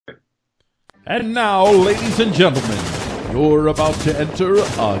And now, ladies and gentlemen, you're about to enter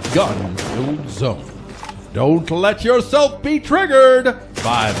a gun-filled zone. Don't let yourself be triggered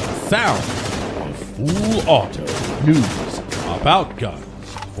by the sound of Full Auto news about guns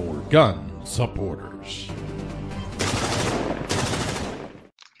for gun supporters.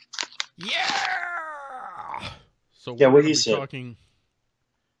 Yeah! So Yeah, what he we said. Talking?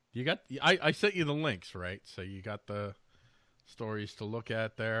 You got? I sent you the links, right? So you got the stories to look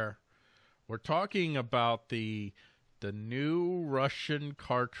at there. We're talking about the new Russian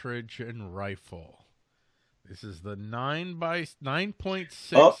cartridge and rifle. This is the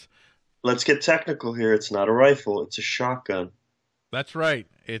 9.6. Oh, let's get technical here. It's not a rifle. It's a shotgun. That's right.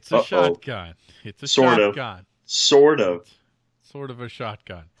 It's a shotgun. It's a shotgun. Sort of. Sort of a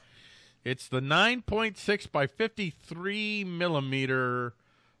shotgun. It's the 9.6 by 53 millimeter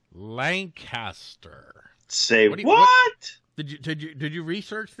Lancaster. Say what? Did you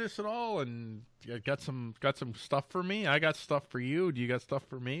research this at all and got some stuff for me? I got stuff for you. Do you got stuff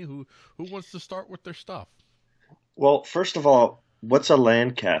for me? Who wants to start with their stuff? Well, first of all, what's a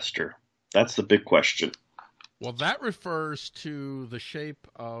Lancaster? That's the big question. Well, that refers to the shape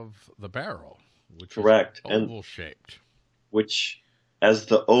of the barrel, which correct, is oval shaped. Which, as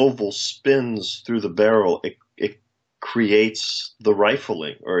the oval spins through the barrel, it creates the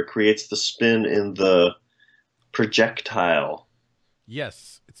rifling, or it creates the spin in the projectile.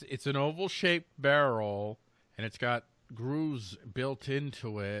 Yes, it's an oval-shaped barrel, and it's got grooves built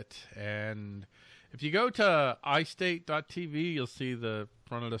into it. And if you go to iState.tv, you'll see the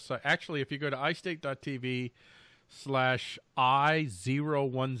front of the site. Actually, if you go to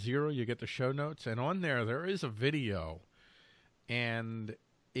iState.tv/I010, you get the show notes, and on there is a video, and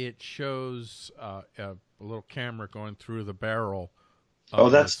it shows a little camera going through the barrel. Oh,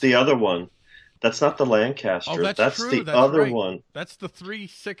 that's the other one. That's not the Lancaster. Oh, that's true. The that's other right. one. That's the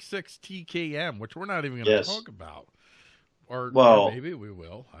 366 TKM, which we're not even going to talk about. Or maybe we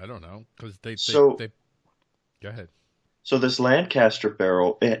will. I don't know. Because they go ahead. So this Lancaster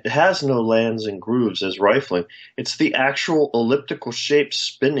barrel, it has no lands and grooves as rifling. It's the actual elliptical shape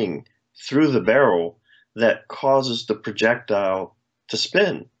spinning through the barrel that causes the projectile to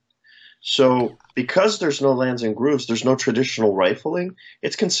spin. So because there's no lands and grooves, there's no traditional rifling.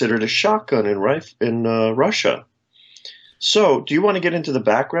 It's considered a shotgun in Russia. So do you want to get into the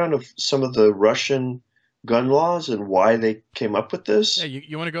background of some of the Russian gun laws and why they came up with this? Yeah,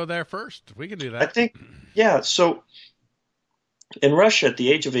 you want to go there first? We can do that. I think, yeah. So in Russia, at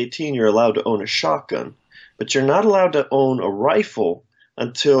the age of 18, you're allowed to own a shotgun, but you're not allowed to own a rifle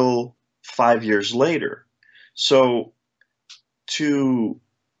until 5 years later. So to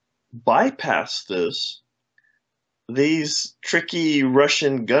bypass this, these tricky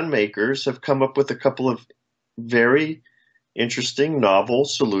Russian gun makers have come up with a couple of very interesting, novel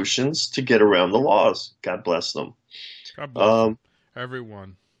solutions to get around the laws. God bless them. God bless them.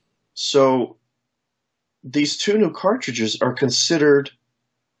 Everyone. So these two new cartridges are considered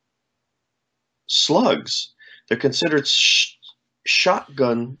slugs. They're considered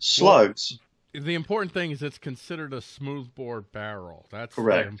shotgun slugs. Well, the important thing is it's considered a smoothbore barrel. That's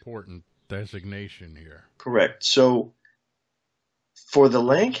correct. The important designation here. Correct. So for the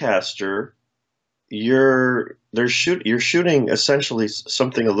Lancaster, you're shooting essentially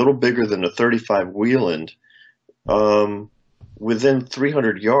something a little bigger than a 35 Wieland within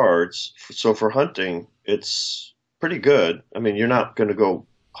 300 yards. So for hunting, it's pretty good. I mean, you're not going to go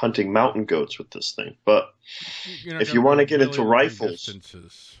hunting mountain goats with this thing, but if you want to get into rifles,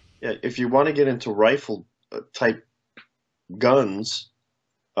 yeah, if you want to get into rifle type guns,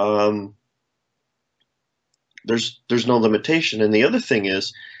 there's no limitation. And the other thing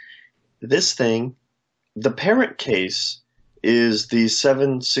is, this thing, the parent case is the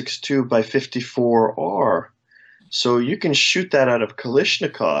 7.62 by 54R. So you can shoot that out of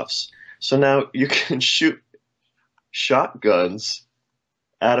Kalashnikovs. So now you can shoot shotguns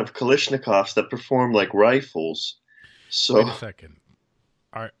out of Kalashnikovs that perform like rifles. So wait a second.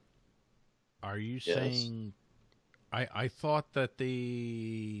 Are you saying? I thought that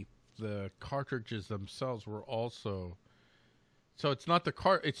the cartridges themselves were also. So it's not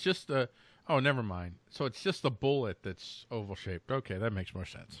the it's just the. Oh, never mind. So it's just the bullet that's oval shaped. Okay, that makes more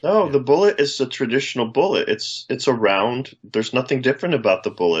sense. No, yeah. The bullet is a traditional bullet. It's a round. There's nothing different about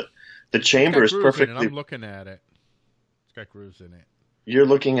the bullet. The chamber is perfectly. I'm looking at it. It's got grooves in it. You're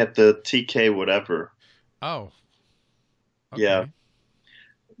looking at the TK whatever. Oh. Okay. Yeah.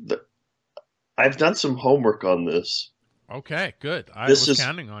 I've done some homework on this. Okay, good. I was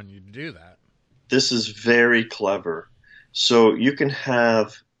counting on you to do that. This is very clever. So you can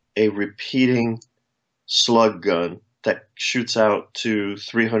have a repeating slug gun that shoots out to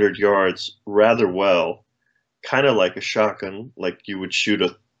 300 yards rather well, kind of like a shotgun, like you would shoot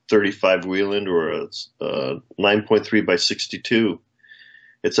a 35 Wieland or a 9.3 by 62.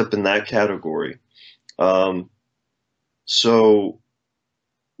 It's up in that category. Um, so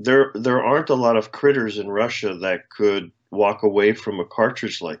there aren't a lot of critters in Russia that could walk away from a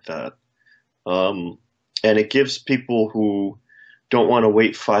cartridge like that. Um, and it gives people who don't want to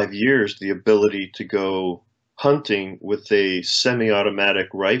wait 5 years the ability to go hunting with a semi-automatic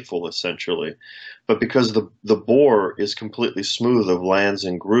rifle, essentially. But because the bore is completely smooth of lands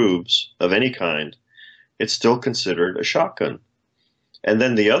and grooves of any kind, it's still considered a shotgun. And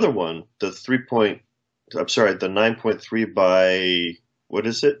then the other one, the 9.3 by, what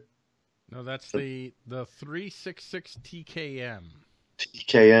is it? No, that's the 366 TKM.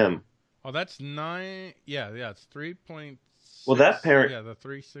 TKM. Oh, that's 9. Yeah, it's 3.6. Well, that parent, Yeah, the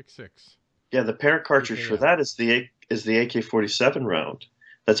 366. yeah, the parent cartridge for TKM. that is the AK-47 round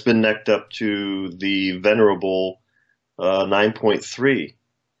that's been necked up to the venerable 9.3.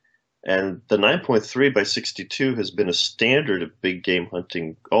 And the 9.3 by 62 has been a standard of big game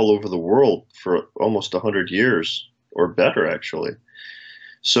hunting all over the world for almost 100 years, or better, actually.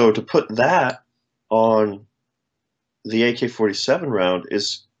 So to put that on the AK-47 round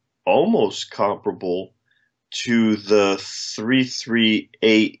is almost comparable to the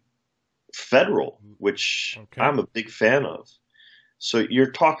 338 Federal, which Okay. I'm a big fan of. So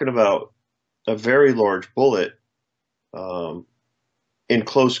you're talking about a very large bullet in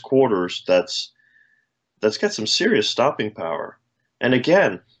close quarters that's got some serious stopping power. And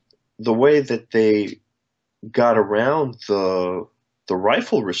again, the way that they got around the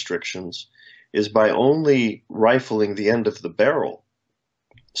rifle restrictions is by only rifling the end of the barrel.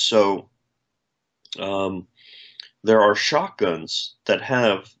 So there are shotguns that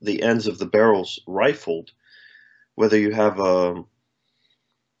have the ends of the barrels rifled, whether you have a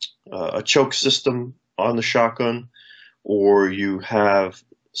choke system on the shotgun, or you have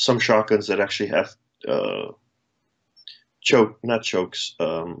some shotguns that actually have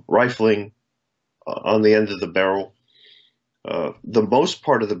rifling on the end of the barrel. The most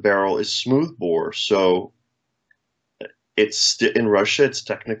part of the barrel is smooth bore, so in Russia it's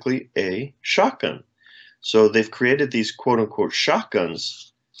technically a shotgun. So they've created these quote unquote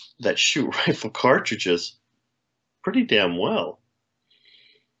shotguns that shoot rifle cartridges pretty damn well.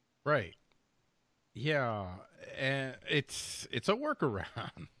 Right. Yeah, and it's a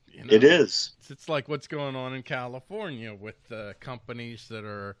workaround. It is. It's like what's going on in California with companies that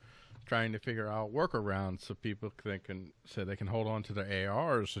are trying to figure out workarounds so people they can hold on to their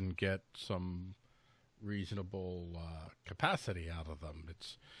ARs and get some reasonable capacity out of them.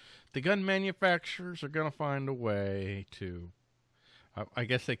 It's the gun manufacturers are going to find a way to. I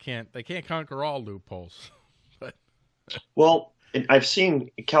guess they can't conquer all loopholes, but Well, I've seen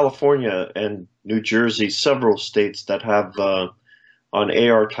California and New Jersey, several states that have on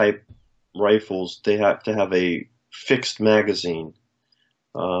AR type rifles, they have to have a fixed magazine.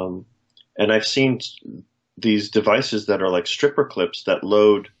 And I've seen these devices that are like stripper clips that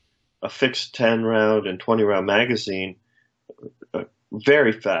load a fixed 10 round and 20 round magazine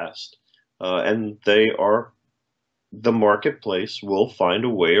very fast. And the marketplace will find a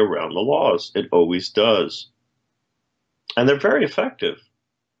way around the laws. It always does. And they're very effective.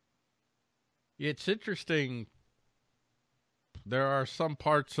 it's interesting. There are some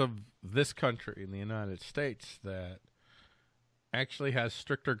parts of this country in the United States that actually has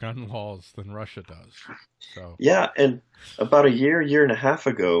stricter gun laws than Russia does. So Yeah, and about a year and a half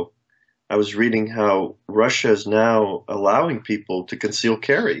ago, I was reading how Russia is now allowing people to conceal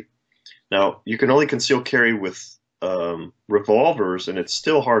carry. Now, you can only conceal carry with revolvers, and it's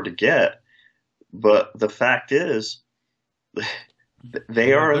still hard to get. But the fact is,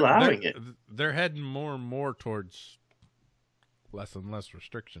 they are allowing it. They're heading more and more towards less and less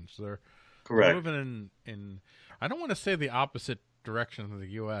restrictions. They're Correct. moving in I don't want to say the opposite direction of the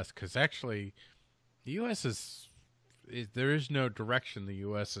U.S. because actually the U.S. there is no direction the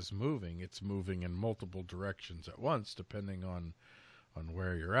U.S. is moving. It's moving in multiple directions at once, depending on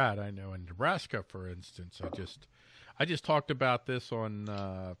where you're at. I know in Nebraska, for instance, I just talked about this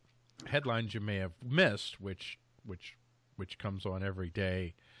on headlines you may have missed, which comes on every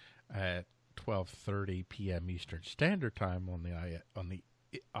day at 12:30 p.m. Eastern Standard Time on the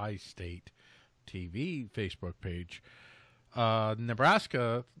iState TV Facebook page.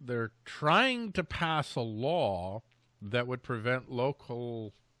 Nebraska, they're trying to pass a law that would prevent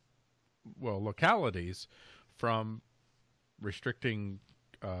localities from restricting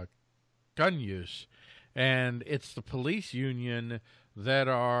gun use, and it's the police union that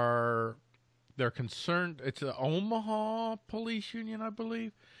they're concerned. It's the Omaha Police Union, I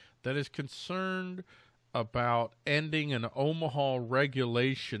believe, that is concerned about ending an Omaha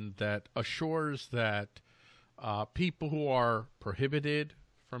regulation that assures that people who are prohibited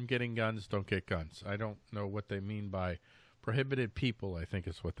from getting guns don't get guns. I don't know what they mean by prohibited people, I think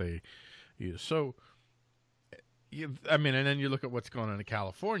is what they use. So, I mean, and then you look at what's going on in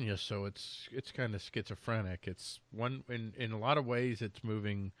California, so it's kind of schizophrenic. It's one in a lot of ways it's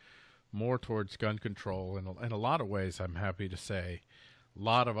moving more towards gun control, and in a lot of ways, I'm happy to say, a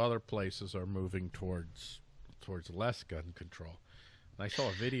lot of other places are moving towards less gun control. And I saw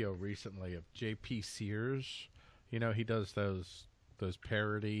a video recently of J.P. Sears. You know, he does those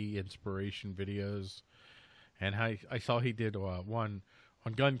parody inspiration videos, and I saw he did one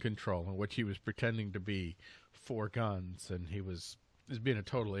on gun control, in which he was pretending to be for guns, and he was being a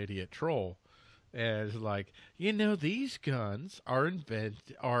total idiot troll. And it's like, you know, these guns are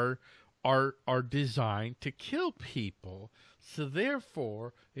designed to kill people. So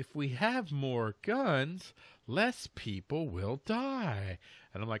therefore, if we have more guns, less people will die.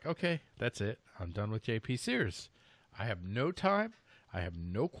 And I'm like, okay, that's it. I'm done with J.P. Sears. I have no time. I have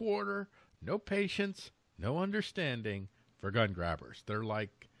no quarter, no patience, no understanding for gun grabbers.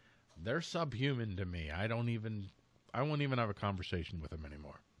 They're subhuman to me. I won't even have a conversation with them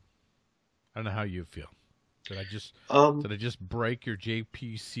anymore. I don't know how you feel. Did I just break your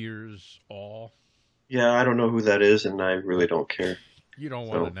J.P. Sears all? Yeah, I don't know who that is, and I really don't care. You don't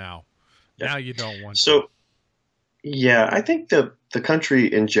want to now. Yeah. Now you don't want to. So, yeah, I think the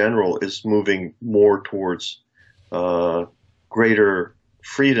country in general is moving more towards greater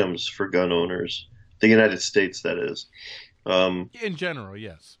freedoms for gun owners. The United States, that is. In general,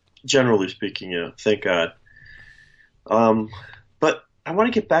 yes. Generally speaking, yeah. Thank God. But I want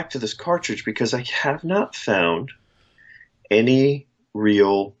to get back to this cartridge because I have not found any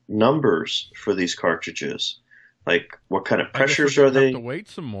real numbers for these cartridges. Like, what kind of pressures are they? Have to wait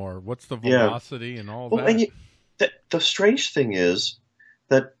some more. What's the velocity and all that? And the strange thing is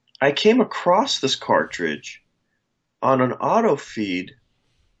that I came across this cartridge on an auto feed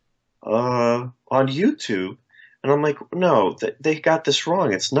on YouTube, and I'm like, no, they got this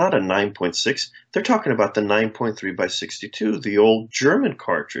wrong. It's not a 9.6. They're talking about the 9.3 by 62, the old German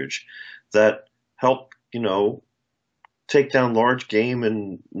cartridge that helped, take down large game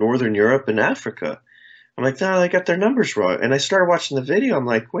in Northern Europe and Africa. I'm like, no, they got their numbers wrong. And I started watching the video. I'm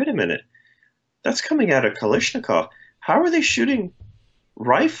like, wait a minute. That's coming out of Kalashnikov. How are they shooting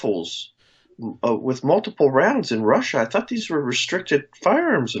rifles with multiple rounds in Russia? I thought these were restricted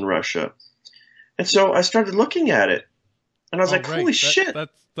firearms in Russia. And so I started looking at it, and I was like, right. holy shit.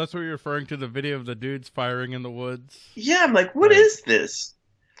 That's what you're referring to, the video of the dudes firing in the woods? Yeah, I'm like, what is this?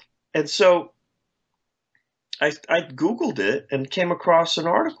 And so I Googled it and came across an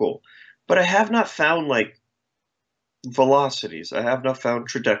article, but I have not found, like, velocities. I have not found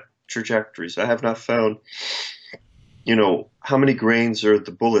trajectories. I have not found, how many grains are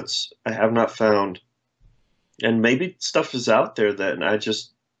the bullets. I have not found, and maybe stuff is out there that I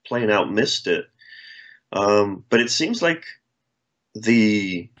just plain out missed it. But it seems like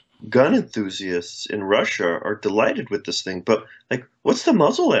the gun enthusiasts in Russia are delighted with this thing. But, like, what's the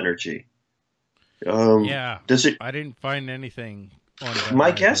muzzle energy? I didn't find anything on that. My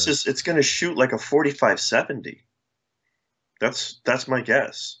guess is it's going to shoot like a 45-70. That's my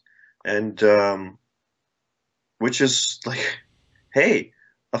guess. And which is like, hey,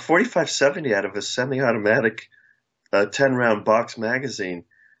 a 45-70 out of a semi-automatic 10-round box magazine,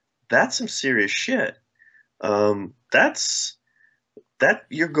 that's some serious shit. That's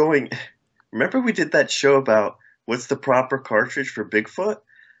you're going. Remember we did that show about what's the proper cartridge for Bigfoot?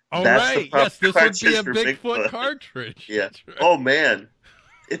 Oh, that's right. Yes, this would be a Bigfoot cartridge. Yeah. Right. Oh man,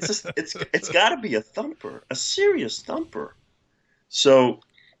 it's got to be a thumper, a serious thumper. So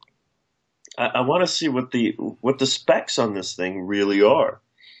I want to see what the specs on this thing really are.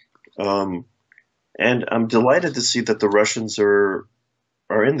 And I'm delighted to see that the Russians are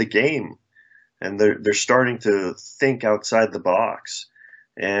in the game, and they're starting to think outside the box.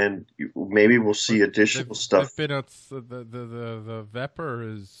 And maybe we'll see additional stuff. The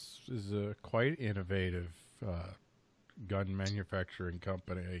Vepr is a quite innovative gun manufacturing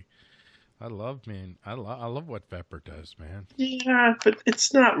company. I love what Vepr does, man. Yeah, but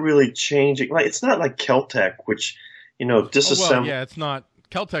it's not really changing. Like, it's not like Keltec, which disassemble. Yeah, it's not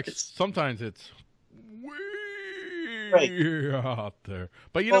Keltec. Sometimes it's way out there,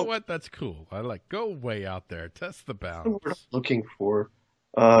 but you know what? That's cool. I like go way out there, test the bounds. What I'm looking for.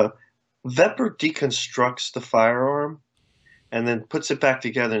 Vepr deconstructs the firearm and then puts it back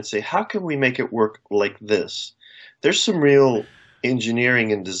together and say, how can we make it work like this? There's some real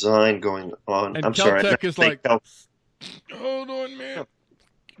engineering and design going on. And I'm sorry, I meant Caltech to is say like, hold on, man.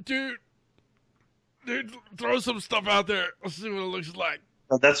 Dude, throw some stuff out there. Let's see what it looks like.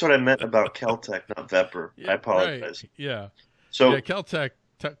 No, that's what I meant about Caltech, not Vepper. Yeah, I right. apologize. Yeah. Yeah, So,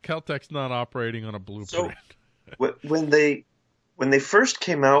 Caltech's not operating on a so blueprint. when they first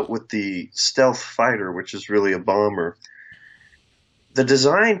came out with the stealth fighter, which is really a bomber, the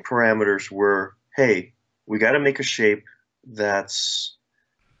design parameters were, hey, we got to make a shape that's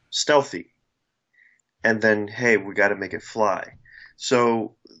stealthy, and then hey, we got to make it fly.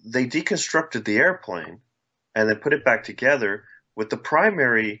 So they deconstructed the airplane and then put it back together with the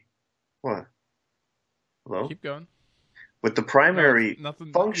primary what? Hello? Keep going. With the No, it's primary nothing.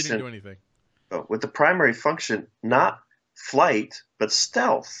 You didn't function do anything. with the primary function not flight but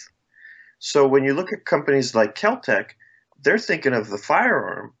stealth. So when you look at companies like Keltec, they're thinking of the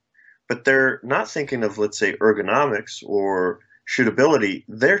firearm, but they're not thinking of, let's say, ergonomics or shootability.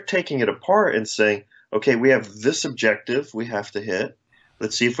 They're taking it apart and saying, okay, we have this objective we have to hit.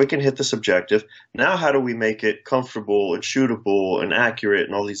 Let's see if we can hit this objective. Now, how do we make it comfortable and shootable and accurate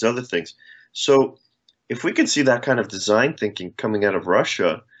and all these other things? So, if we can see that kind of design thinking coming out of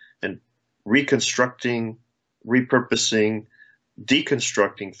Russia and reconstructing, repurposing,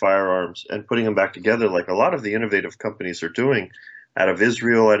 deconstructing firearms and putting them back together like a lot of the innovative companies are doing out of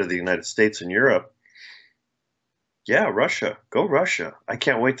Israel, out of the United States and Europe. Yeah, Russia. Go Russia. I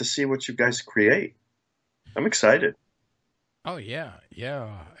can't wait to see what you guys create. I'm excited. Oh yeah, yeah.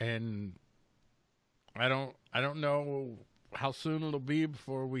 And I don't know how soon it'll be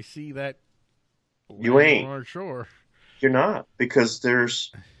before we see that You land ain't. on our shore. You're not, because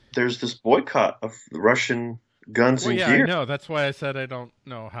there's this boycott of Russian guns Well, and yeah, I gear. know. That's why I said I don't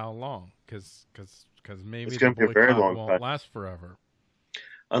know how long, because maybe It's the going to be a very boycott long won't time. last forever.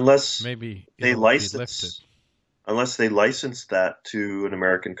 Unless Maybe they it'll be lifted. license that to an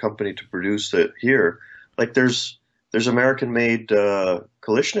American company to produce it here. Like there's American made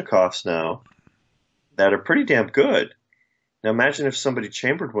Kalashnikovs now that are pretty damn good. Now imagine if somebody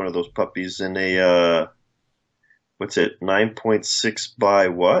chambered one of those puppies in a what's it, 9.6 by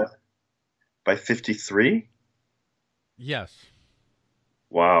what? By 53? Yes.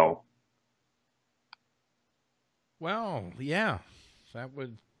 Wow. Well, yeah. That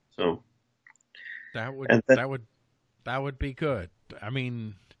would So that would and then that would that would be good. I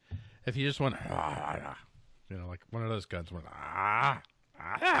mean, if you just went, like one of those guns went, I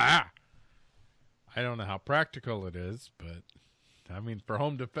don't know how practical it is, but I mean, for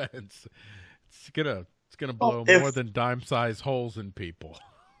home defense, it's gonna blow more than dime-sized holes in people.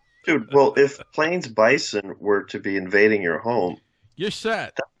 dude, well, if plains bison were to be invading your home, You're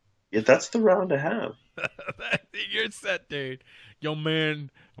set. yeah, that's the round to have. You're set, dude. Yo,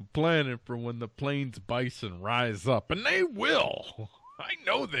 man, I'm planning for when the plains bison rise up, and they will. I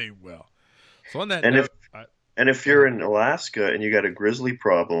know they will. So on that And note, if you're in Alaska and you got a grizzly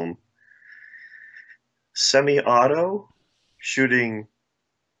problem, semi-auto shooting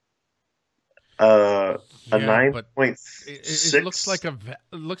a yeah, but 9.6. it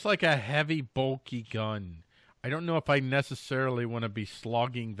looks like a heavy, bulky gun. I don't know if I necessarily want to be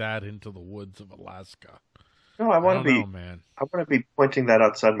slogging that into the woods of Alaska. No, I don't know, man. I want to be pointing that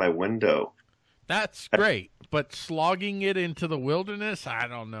outside my window. That's great, but slogging it into the wilderness, I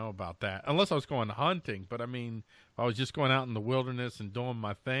don't know about that. Unless I was going hunting, but I mean, if I was just going out in the wilderness and doing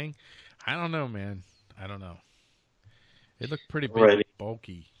my thing, I don't know, man. I don't know. It looked pretty big, Alrighty.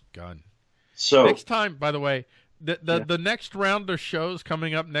 bulky gun. So Next time, by the way, Yeah. the next round of shows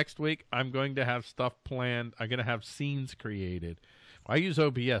coming up next week, I'm going to have stuff planned. I'm going to have scenes created. I use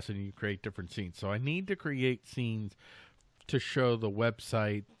OBS and you create different scenes. So I need to create scenes to show the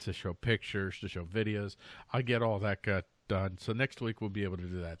website, to show pictures, to show videos. I'll get all that done. So next week we'll be able to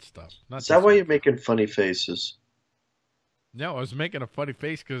do that stuff. is that why you're making funny faces? No, I was making a funny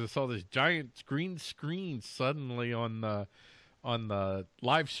face because I saw this giant green screen suddenly on the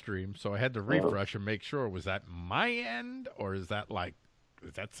live stream, so I had to refresh and make sure, was that my end or is that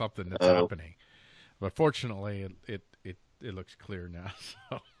something that's happening? But fortunately, it looks clear now.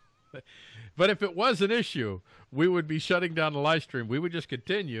 So, but if it was an issue, we would be shutting down the live stream. We would just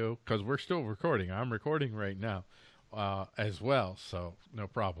continue because we're still recording. I'm recording right now as well, so no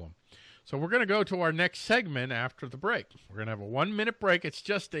problem. So we're going to go to our next segment after the break. We're going to have a 1-minute break. It's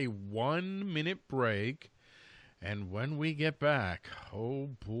just a 1-minute break. And when we get back,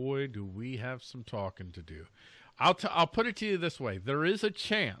 oh boy, do we have some talking to do. I'll put it to you this way. There is a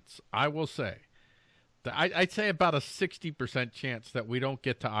chance, I will say, that I'd say about a 60% chance that we don't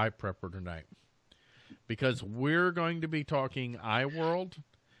get to iPrepper tonight. Because we're going to be talking iWorld,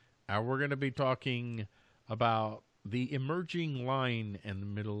 and we're going to be talking about the emerging line in the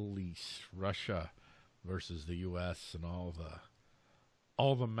Middle East, Russia versus the U.S. and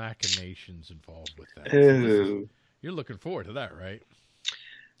all the machinations involved with that. So you're looking forward to that, right?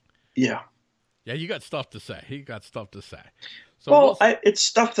 Yeah. Yeah, you got stuff to say. You got stuff to say. So Well, it's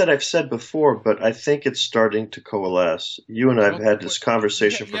stuff that I've said before, but I think it's starting to coalesce. You and I have had this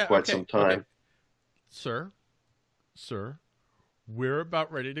conversation for quite some time. Okay. Sir, we're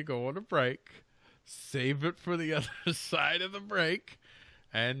about ready to go on a break. Save it for the other side of the break,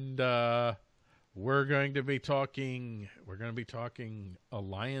 and we're going to be talking. We're going to be talking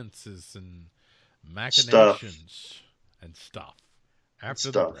alliances and machinations and stuff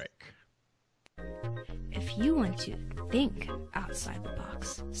after the break. If you want to think outside the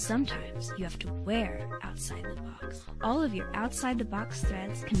box, sometimes you have to wear outside the box. All of your outside the box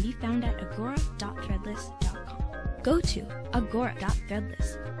threads can be found at agora.threadless.com. Go to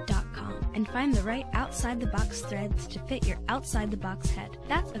agora.threadless.com and find the right outside the box threads to fit your outside the box head.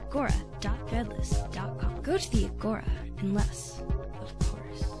 That's agora.threadless.com. Go to the Agora, unless, of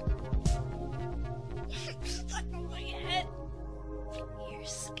course, stuck on my head. You're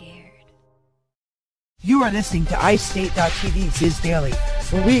scared. You are listening to iState.tv's iSDaily,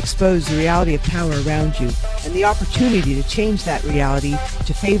 where we expose the reality of power around you and the opportunity to change that reality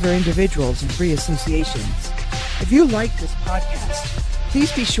to favor individuals and free associations. If you like this podcast,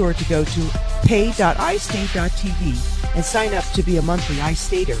 please be sure to go to pay.istate.tv and sign up to be a monthly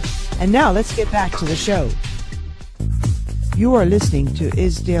iStater. And now let's get back to the show. You are listening to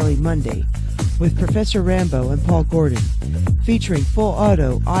iSdaily Monday with Professor Rambo and Paul Gordon, featuring Full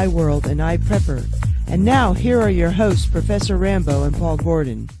Auto, iWorld, and iPrepper. And now, here are your hosts, Professor Rambo and Paul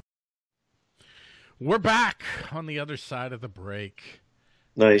Gordon. We're back on the other side of the break.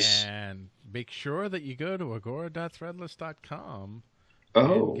 Nice. And make sure that you go to agora.threadless.com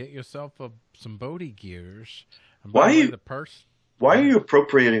and get yourself some Bodhi gears. And why are you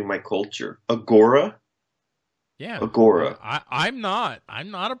appropriating my culture? Agora? Yeah. Agora. I'm not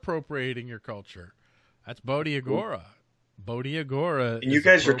appropriating your culture. That's Bodhi Agora. Bodhi Agora. And you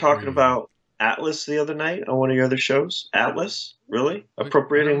guys are talking about Atlas the other night on one of your other shows? Atlas? Really?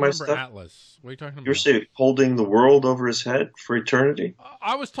 Appropriating my stuff? Atlas. What are you talking about? You're saying holding the world over his head for eternity?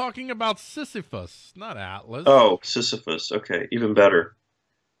 I was talking about Sisyphus, not Atlas. Oh, Sisyphus. Okay, even better.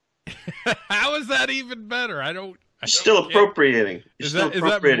 How is that even better? Still appropriating. Is that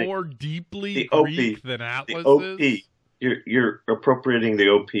more deeply Greek than Atlas is? You're appropriating the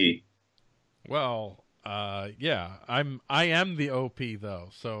OP. Well, yeah. I am the OP though,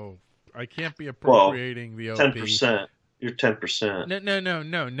 so I can't be appropriating the OP. 10%. You're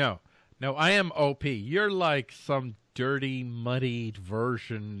 10%. No, I am OP. You're like some dirty, muddied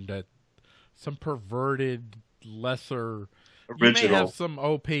version that some perverted, lesser. Original. You may have some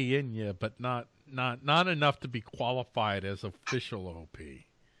OP in you, but not enough to be qualified as official OP.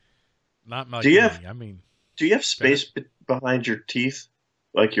 Not much. Do you have space behind your teeth,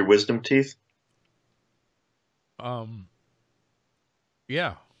 like your wisdom teeth?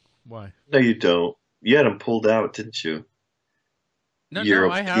 Yeah. Why? No, you don't. You had them pulled out, didn't you? No,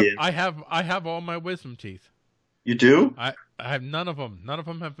 I have all my wisdom teeth. You do? I have none of them. None of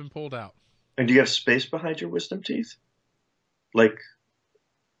them have been pulled out. And do you have space behind your wisdom teeth? Like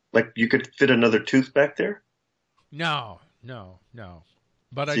you could fit another tooth back there? No.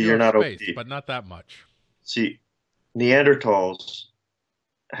 But I See, do you're have not space, OP. but not that much. See, Neanderthals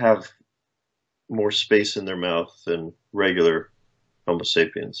have more space in their mouth than regular Homo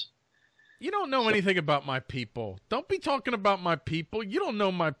sapiens. You don't know anything about my people. Don't be talking about my people. You don't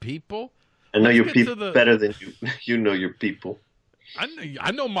know my people. I know your people better than you. You know your people.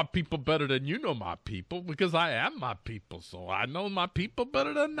 I know my people better than you know my people because I am my people. So I know my people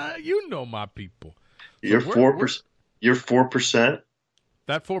better than you know my people. So you're 4%. You're 4%.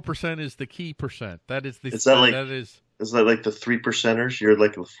 That 4% is the key percent. That is the. Is that like the 3%ers? You're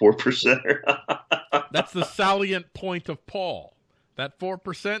like the 4%er. That's the salient point of Paul. That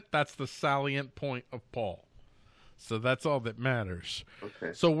 4%, that's the salient point of Paul. So that's all that matters.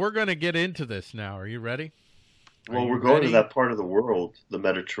 Okay. So we're going to get into this now. Are you ready? Well, we're going to that part of the world, the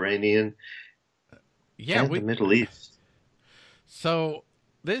Mediterranean, and the Middle East. So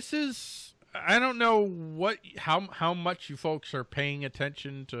this is, I don't know how much you folks are paying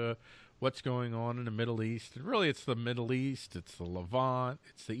attention to what's going on in the Middle East. And really, it's the Middle East, it's the Levant,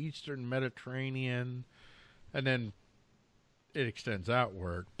 it's the Eastern Mediterranean, and then it extends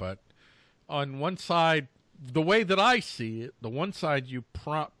outward. But on one side, the way that I see it, the one side you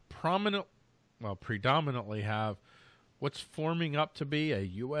predominantly have what's forming up to be a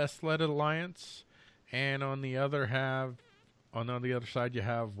U.S.-led alliance, and on the other side you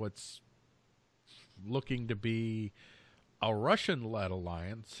have what's looking to be a Russian-led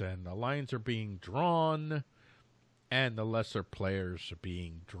alliance, and the lines are being drawn, and the lesser players are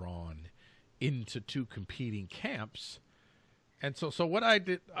being drawn into two competing camps. And so what I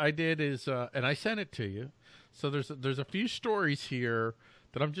did is, and I sent it to you. So there's a few stories here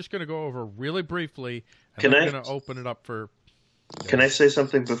that I'm just going to go over really briefly, and I'm going to open it up for. Can I say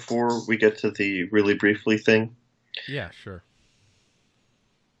something before we get to the really briefly thing? Yeah, sure.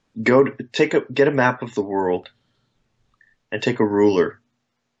 Get a map of the world, and take a ruler,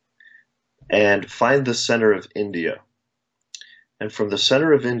 and find the center of India, and from the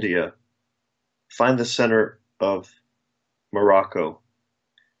center of India, find the center of Morocco,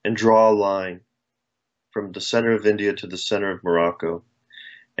 and draw a line from the center of India to the center of Morocco.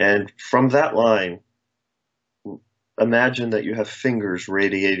 And from that line, imagine that you have fingers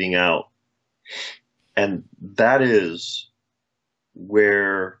radiating out. And that is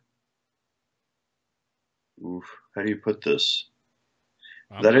where, how do you put this?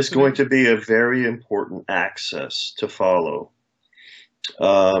 That is going to be a very important axis to follow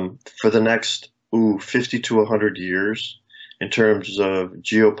for the next 50 to 100 years in terms of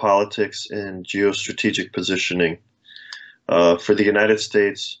geopolitics and geostrategic positioning for the United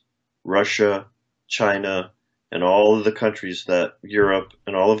States, Russia, China, and all of the countries that Europe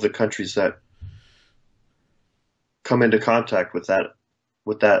and all of the countries that come into contact with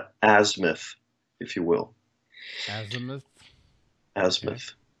that azimuth, if you will. Azimuth. Okay.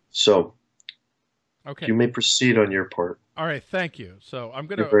 So, okay, you may proceed on your part. All right, thank you. So I'm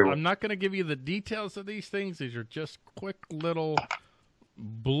not gonna give you the details of these things. These are just quick little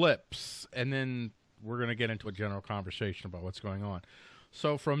blips, and then we're gonna get into a general conversation about what's going on.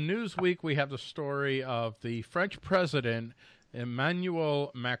 So from Newsweek, we have the story of the French president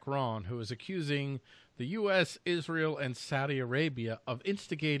Emmanuel Macron, who is accusing the U.S., Israel, and Saudi Arabia of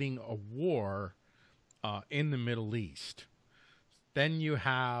instigating a war in the Middle East. Then you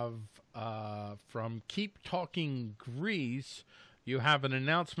have, from Keep Talking Greece, you have an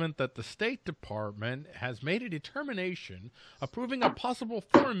announcement that the State Department has made a determination approving a possible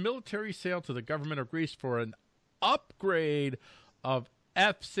foreign military sale to the government of Greece for an upgrade of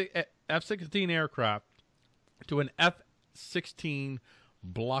F-16 aircraft to an F-16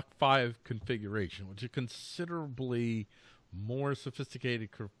 Block 5 configuration, which is a considerably more sophisticated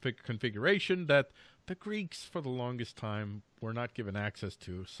configuration that the Greeks, for the longest time, were not given access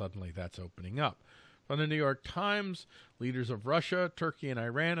to. Suddenly, that's opening up. From the New York Times, leaders of Russia, Turkey, and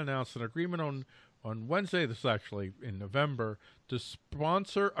Iran announced an agreement on Wednesday, this is actually in November, to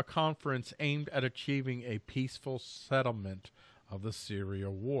sponsor a conference aimed at achieving a peaceful settlement of the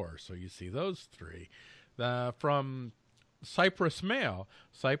Syria war. So you see those three. From Cyprus Mail,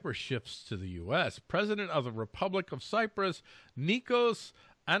 Cyprus shifts to the U.S. President of the Republic of Cyprus, Nikos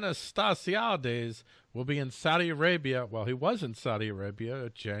Anastasiades, will be in Saudi Arabia. Well, he was in Saudi Arabia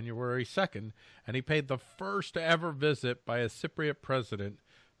January 2nd, and he paid the first ever visit by a Cypriot president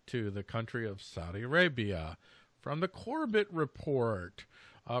to the country of Saudi Arabia. From the Corbett Report,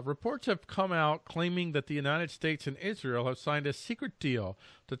 reports have come out claiming that the United States and Israel have signed a secret deal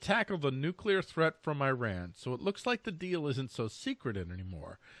to tackle the nuclear threat from Iran. So it looks like the deal isn't so secret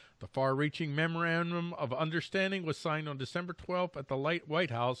anymore. The far-reaching memorandum of understanding was signed on December 12th at the White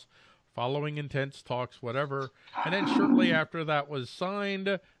House, following intense talks, whatever. And then shortly after that was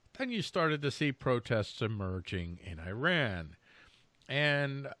signed, then you started to see protests emerging in Iran.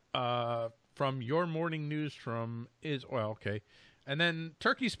 And from your morning news from and then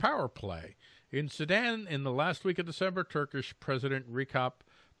Turkey's power play. In Sudan, in the last week of December, Turkish President Recep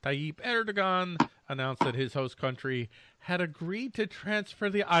Tayyip Erdogan announced that his host country had agreed to transfer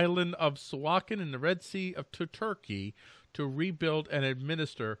the island of Suakin in the Red Sea to Turkey to rebuild and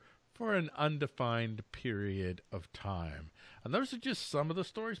administer for an undefined period of time. And those are just some of the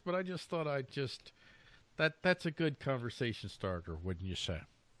stories, but I just thought that's a good conversation starter, wouldn't you say?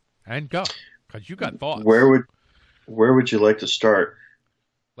 And go, because you got thoughts. Where would you like to start?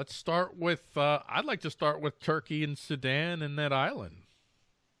 Let's start with, I'd like to start with Turkey and Sudan and that island.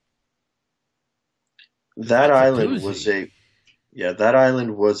 That island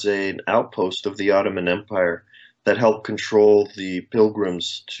was an outpost of the Ottoman Empire that helped control the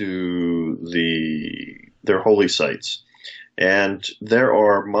pilgrims to their holy sites. And there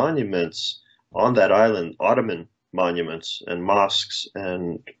are monuments on that island, Ottoman monuments and mosques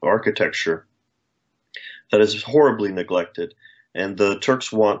and architecture that is horribly neglected. And the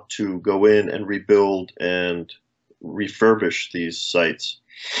Turks want to go in and rebuild and refurbish these sites.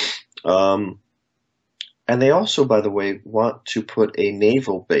 And they also, by the way, want to put a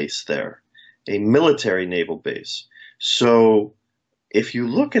naval base there, a military naval base. So if you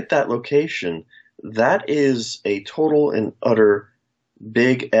look at that location, that is a total and utter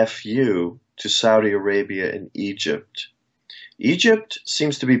big FU to Saudi Arabia and Egypt. Egypt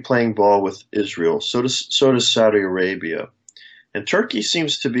seems to be playing ball with Israel. So does Saudi Arabia. And Turkey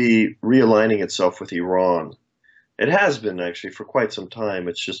seems to be realigning itself with Iran. It has been, actually, for quite some time.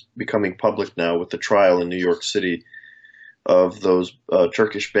 It's just becoming public now with the trial in New York City of those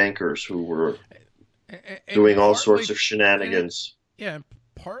Turkish bankers who were doing all sorts of shenanigans. Yeah,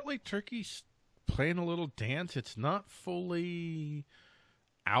 partly Turkey's playing a little dance. It's not fully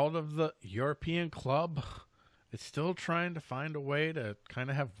out of the European club. It's still trying to find a way to kind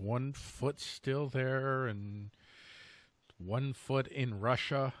of have one foot still there and one foot in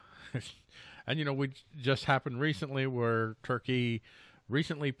Russia. And, you know, we just happened recently where Turkey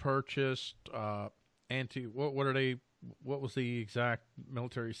recently purchased what was the exact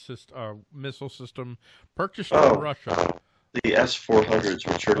military missile system purchased from Russia? The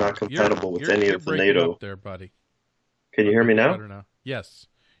S-400s, which are not compatible with any of the NATO. Up there, buddy. Can you hear me now? Yes.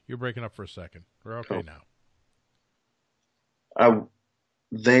 You're breaking up for a second. We're okay now.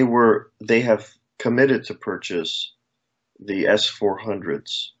 They have committed to purchase the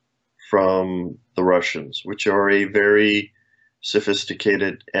S-400s from the Russians, which are a very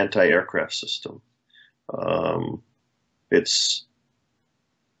sophisticated anti-aircraft system. It's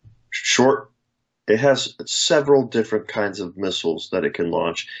short. It has several different kinds of missiles that it can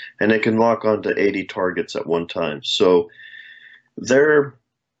launch, and it can lock onto 80 targets at one time. So they're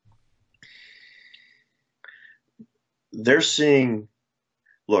seeing,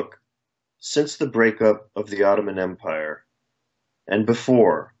 look, since the breakup of the Ottoman Empire and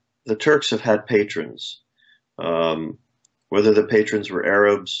before, the Turks have had patrons, whether the patrons were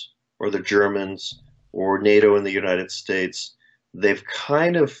Arabs or the Germans or NATO and the United States. They've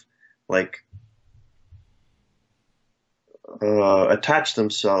kind of attached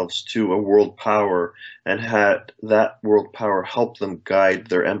themselves to a world power and had that world power help them guide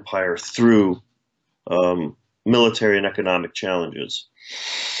their empire through military and economic challenges.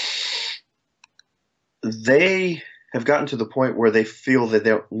 They have gotten to the point where they feel that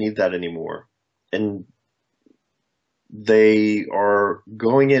they don't need that anymore. And they are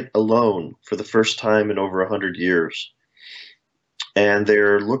going it alone for the first time in over 100 years. And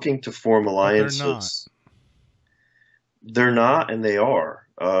they're looking to form alliances. They're not, and they are.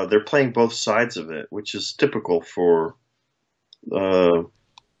 They're playing both sides of it, which is typical for... Not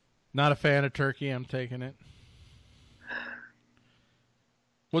a fan of Turkey, I'm taking it.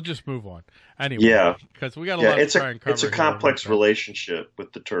 We'll just move on. Anyway, yeah, because we got a lot to try and cover. It's a complex relationship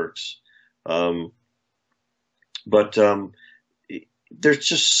with the Turks. But there's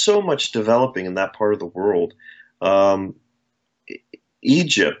just so much developing in that part of the world.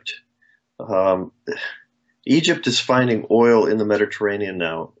 Egypt is finding oil in the Mediterranean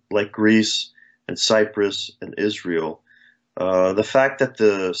now, like Greece and Cyprus and Israel. The fact that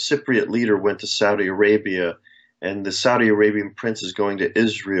the Cypriot leader went to Saudi Arabia and the Saudi Arabian prince is going to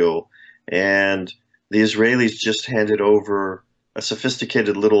Israel, and the Israelis just handed over a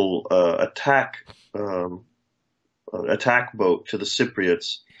sophisticated little attack boat to the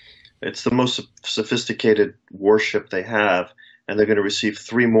Cypriots. It's the most sophisticated warship they have, and they're going to receive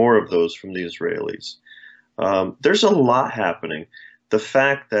 3 more of those from the Israelis. There's a lot happening. The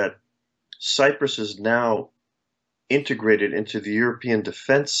fact that Cyprus is now integrated into the European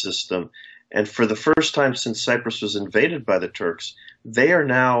defense system, and for the first time since Cyprus was invaded by the Turks, they are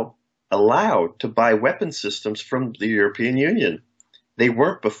now allowed to buy weapon systems from the European Union. They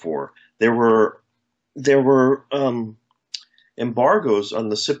weren't before. There were embargoes on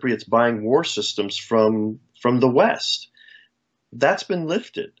the Cypriots buying war systems from the West. That's been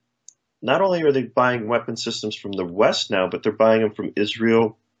lifted. Not only are they buying weapon systems from the West now, but they're buying them from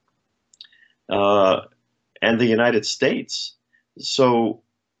Israel and the United States. So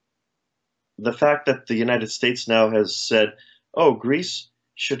the fact that the United States now has said, oh, Greece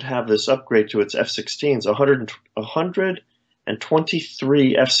should have this upgrade to its F-16s,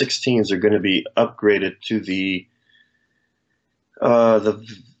 123 F-16s are going to be upgraded to the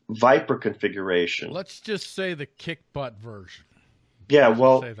Viper configuration. Let's just say the kick butt version. Yeah,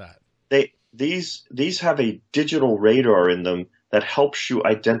 well, say that. These have a digital radar in them that helps you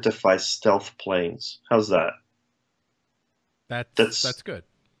identify stealth planes. How's that? That's good.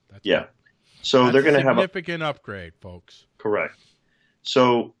 Yeah. So they're going to have a significant upgrade, folks. Correct.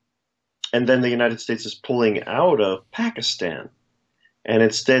 So, and then the United States is pulling out of Pakistan, and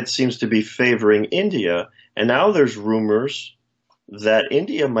instead seems to be favoring India. And now there's rumors that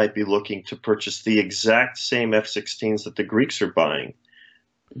India might be looking to purchase the exact same F-16s that the Greeks are buying.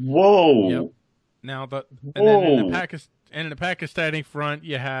 Whoa! Yep. Now, then in the Pakistani front,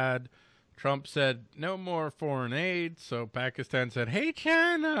 you had Trump said no more foreign aid, so Pakistan said, "Hey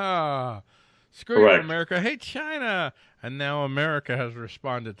China, screw you, Correct. America, hey China," and now America has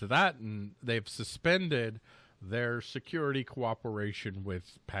responded to that, and they've suspended their security cooperation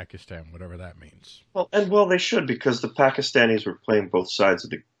with Pakistan, whatever that means. Well, they should, because the Pakistanis were playing both sides of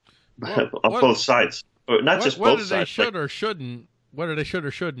the Well, on both sides, not just what both did they sides. should or shouldn't? What did they should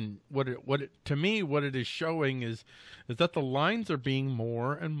or shouldn't? To me, what it is showing is that the lines are being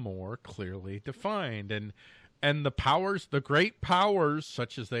more and more clearly defined, and the powers, the great powers,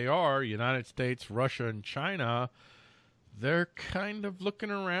 such as they are, United States, Russia, and China, they're kind of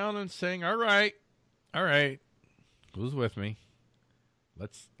looking around and saying, all right, who's with me?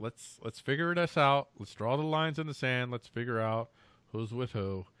 Let's figure this out. Let's draw the lines in the sand. Let's figure out who's with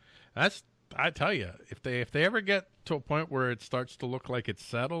who. I tell you, if they ever get to a point where it starts to look like it's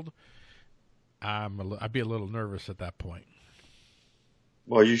settled, I'd be a little nervous at that point.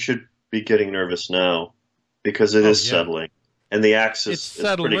 Well, you should be getting nervous now, because it is settling, and the axis is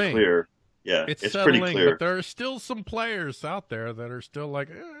pretty clear. Yeah, it's settling, pretty clear. But there are still some players out there that are still like,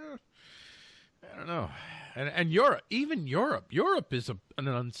 I don't know. And Europe is an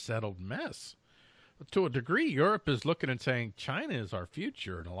unsettled mess. To a degree, Europe is looking and saying China is our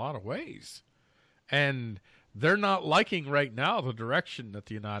future in a lot of ways. And they're not liking right now the direction that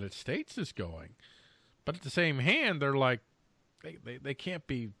the United States is going. But at the same hand, they're like, they can't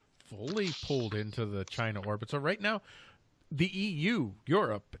be fully pulled into the China orbit. So right now, the EU,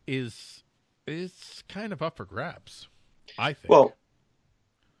 Europe, is kind of up for grabs, I think. Well,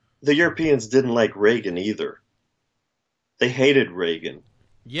 the Europeans didn't like Reagan either. They hated Reagan.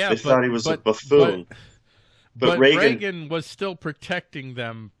 Yeah, they thought he was a buffoon. But Reagan was still protecting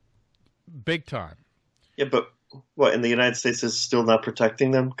them big time. Yeah, but what, in the United States is still not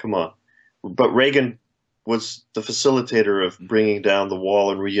protecting them? Come on. But Reagan was the facilitator of bringing down the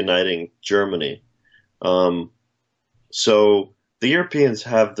wall and reuniting Germany. So the Europeans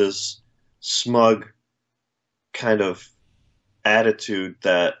have this smug kind of attitude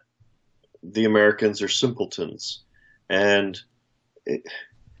that the Americans are simpletons. And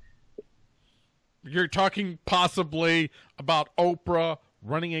you're talking possibly about Oprah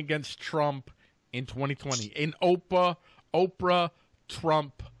running against Trump in 2020. An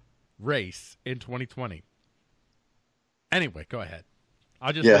Oprah-Trump race in 2020. Anyway, go ahead.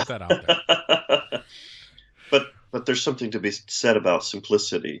 I'll just put that out there. But there's something to be said about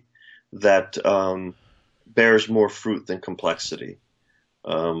simplicity that bears more fruit than complexity.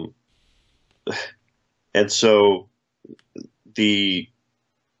 And so the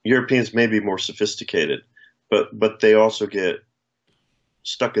Europeans may be more sophisticated, but they also get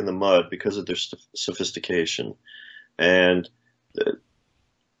stuck in the mud because of their sophistication. And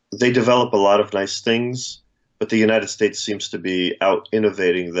they develop a lot of nice things, but the United States seems to be out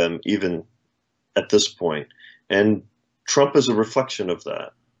innovating them even at this point. And Trump is a reflection of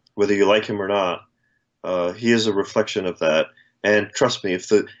that. Whether you like him or not, he is a reflection of that. And trust me, if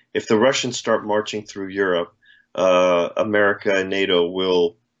the Russians start marching through Europe, America and NATO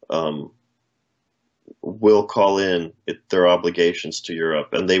will call in their obligations to Europe,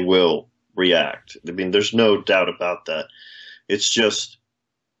 and they will react. I mean, there's no doubt about that. It's just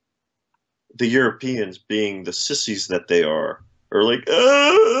the Europeans, being the sissies that they are like,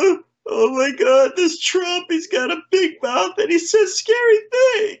 oh my God, this Trump, he's got a big mouth and he says scary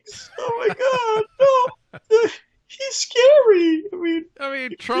things. Oh my God, no, he's scary. I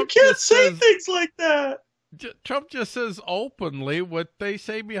mean, Trump, you can't say things like that. Trump just says openly what they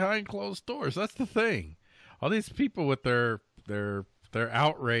say behind closed doors. That's the thing. All these people with their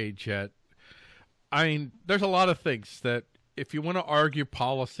outrage at, I mean, there's a lot of things that if you want to argue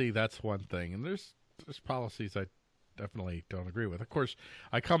policy, that's one thing. And there's policies I definitely don't agree with. Of course,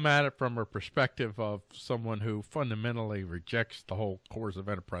 I come at it from a perspective of someone who fundamentally rejects the whole Corps of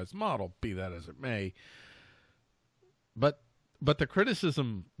Enterprise model, be that as it may. But the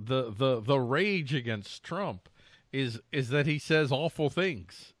criticism, the rage against Trump is that he says awful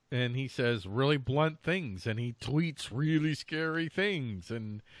things, and he says really blunt things, and he tweets really scary things,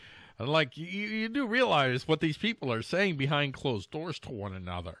 and like you do realize what these people are saying behind closed doors to one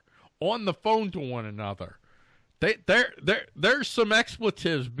another, on the phone to one another. There's some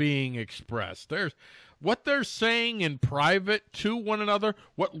expletives being expressed. There's what they're saying in private to one another,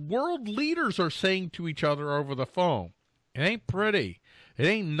 what world leaders are saying to each other over the phone. It ain't pretty. It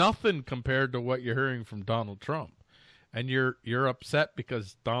ain't nothing compared to what you're hearing from Donald Trump. And you're upset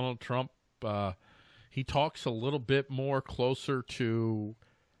because Donald Trump, he talks a little bit more closer to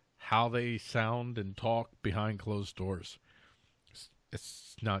how they sound and talk behind closed doors.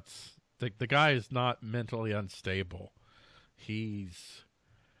 It's nuts. The guy is not mentally unstable. He's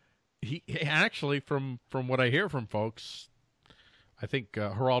he actually, from what I hear from folks, I think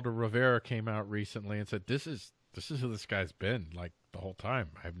Geraldo Rivera came out recently and said, this is who this guy's been like the whole time.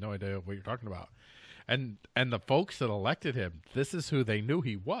 I have no idea what you're talking about. And the folks that elected him, this is who they knew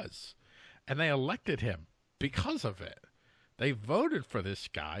he was. And they elected him because of it. They voted for this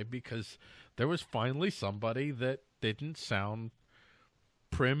guy because there was finally somebody that didn't sound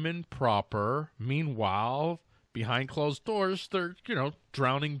prim and proper. Meanwhile, behind closed doors, they're,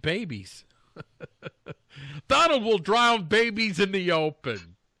 drowning babies. Donald will drown babies in the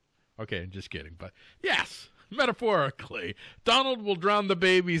open. Okay, I'm just kidding. But yes, metaphorically, Donald will drown the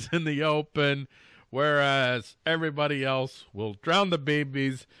babies in the open, whereas everybody else will drown the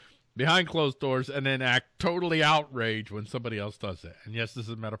babies behind closed doors and then act totally outraged when somebody else does it. And yes, this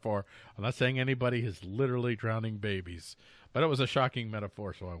is a metaphor. I'm not saying anybody is literally drowning babies, but it was a shocking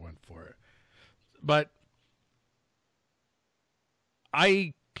metaphor, so I went for it. But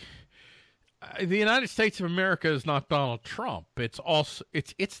the United States of America is not Donald Trump. It's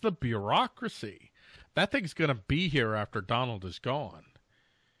the bureaucracy. That thing's going to be here after Donald is gone.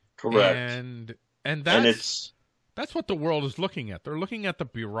 Correct. And that's what the world is looking at. They're looking at the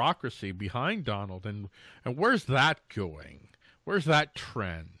bureaucracy behind Donald and where's that going? Where's that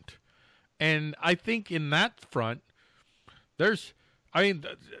trend? And I think in that front, you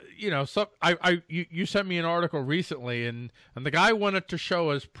sent me an article recently, and the guy wanted to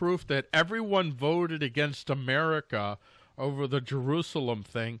show as proof that everyone voted against America over the Jerusalem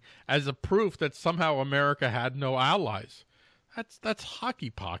thing as a proof that somehow America had no allies. That's hockey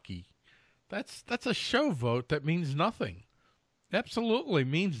pocky. That's a show vote that means nothing. Absolutely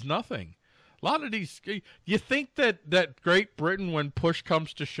means nothing. A lot of these, you think that Great Britain, when push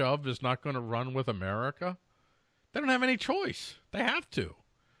comes to shove, is not going to run with America? They don't have any choice. They have to.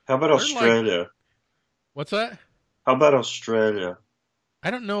 How about Australia? What's that? How about Australia?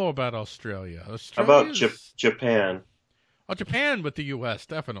 I don't know about Australia. How about Japan? Oh, Japan with the U.S.,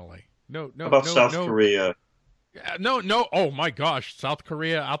 definitely. No. How about South Korea? No. Oh, my gosh. South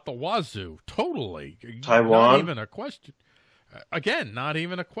Korea out the wazoo. Totally. Taiwan? Not even a question. Again, not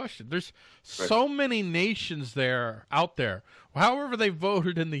even a question. There's so many nations out there. However they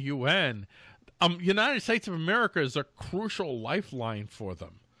voted in the UN, United States of America is a crucial lifeline for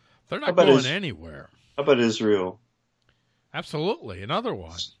them. They're not going anywhere. How about Israel? Absolutely. Another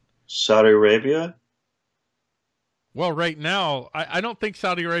one. Saudi Arabia? Well, right now, I don't think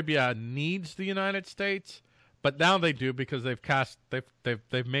Saudi Arabia needs the United States, but now they do because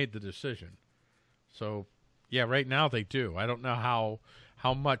they've made the decision. So, yeah, right now they do. I don't know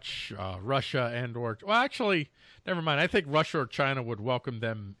how much Russia actually, never mind. I think Russia or China would welcome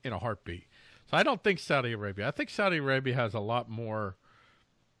them in a heartbeat. So I don't think Saudi Arabia. I think Saudi Arabia has a lot more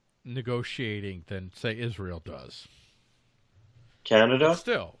negotiating than, say, Israel does. Canada? But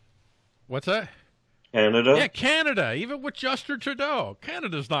still. What's that? Canada? Yeah, Canada. Even with Justin Trudeau.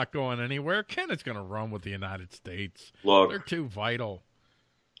 Canada's not going anywhere. Canada's going to run with the United States. Look. They're too vital.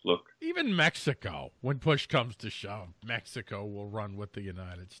 Look. Even Mexico, when push comes to shove, Mexico will run with the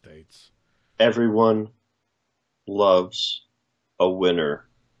United States. Everyone loves a winner.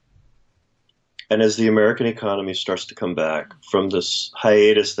 And as the American economy starts to come back from this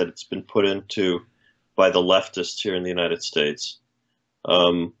hiatus that it's been put into by the leftists here in the United States,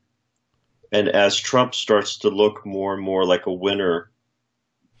 and as Trump starts to look more and more like a winner,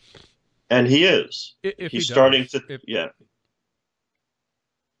 and he is, he's starting to, yeah.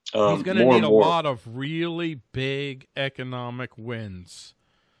 He's going to need a lot of really big economic wins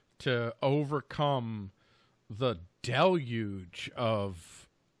to overcome the deluge of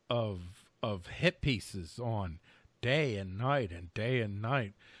hit pieces on day and night and day and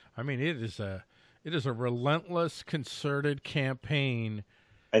night. I mean, it is a relentless, concerted campaign.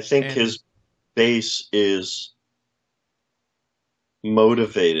 I think his base is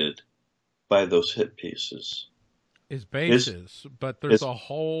motivated by those hit pieces. His base is, but there's a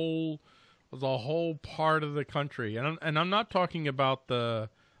whole part of the country, and I'm not talking about the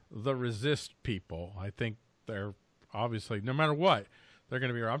resist people. I think they're obviously, no matter what, they're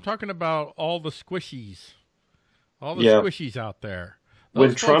going to be. I'm talking about all the squishies, squishies out there.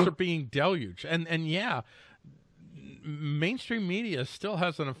 Those folks are being deluged, and yeah, mainstream media still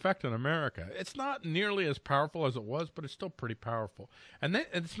has an effect on America. It's not nearly as powerful as it was, but it's still pretty powerful. And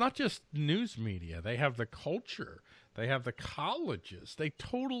it's not just news media. They have the culture. They have the colleges. They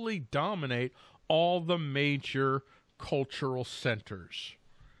totally dominate all the major cultural centers.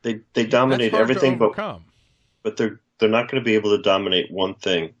 They dominate everything, but they're not going to be able to dominate one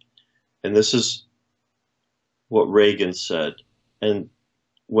thing. And this is what Reagan said. And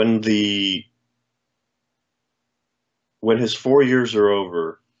when his 4 years are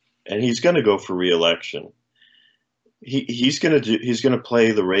over, and he's going to go for re-election. He's going to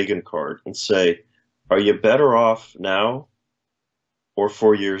play the Reagan card and say, "Are you better off now or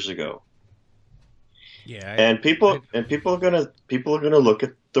 4 years ago?" Yeah, And people are gonna look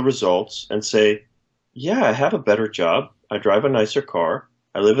at the results and say, "Yeah, I have a better job. I drive a nicer car.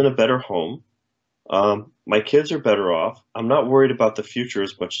 I live in a better home. My kids are better off. I'm not worried about the future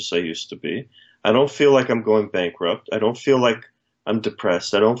as much as I used to be. I don't feel like I'm going bankrupt. I don't feel like I'm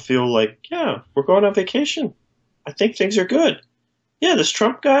depressed. I don't feel like, yeah, we're going on vacation. I think things are good. Yeah, this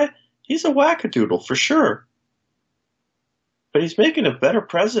Trump guy, he's a wackadoodle for sure. But he's making a better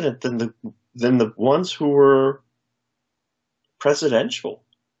president than the ones who were presidential."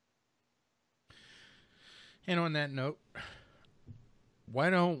 And on that note, why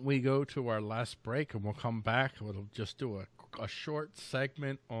don't we go to our last break and we'll come back. We'll just do a short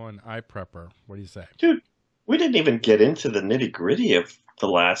segment on iPrepper. What do you say? Dude, we didn't even get into the nitty-gritty of the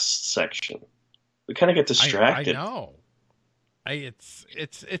last section. We kind of get distracted. I know. It's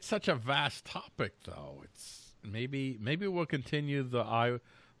such a vast topic, though. It's maybe we'll continue the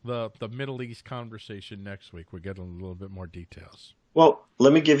Middle East conversation next week. We'll get a little bit more details. Well,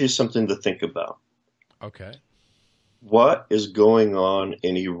 let me give you something to think about. Okay. What is going on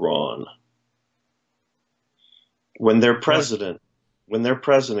in Iran? When their president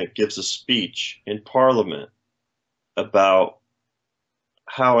gives a speech in parliament about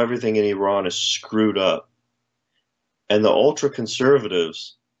how everything in Iran is screwed up, and the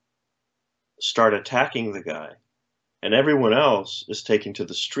ultra-conservatives start attacking the guy, and everyone else is taking to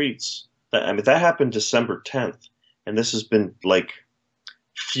the streets. That happened December 10th, and this has been like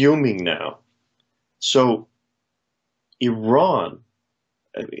fuming now. So Iran,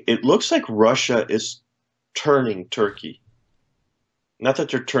 it looks like Russia is turning Turkey. Not that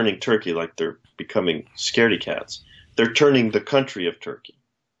they're turning Turkey like they're becoming scaredy cats. They're turning the country of Turkey.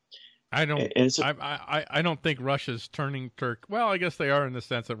 I don't think Russia's turning Turkey. Well, I guess they are in the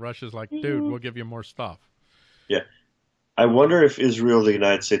sense that Russia's like, dude, we'll give you more stuff. Yeah. I wonder if Israel, the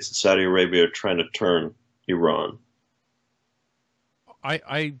United States, and Saudi Arabia are trying to turn Iran.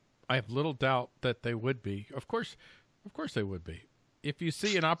 I have little doubt that they would be. Of course they would be. If you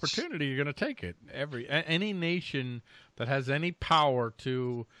see an opportunity, you're going to take it. Any nation that has any power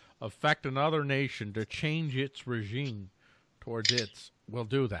to affect another nation to change its regime towards its will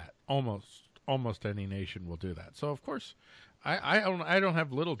do that. Almost any nation will do that. So of course, I don't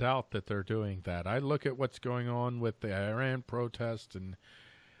have little doubt that they're doing that. I look at what's going on with the Iran protest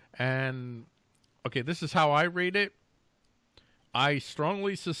and okay, this is how I read it. I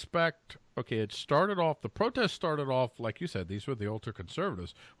strongly suspect, the protest started off, like you said, these were the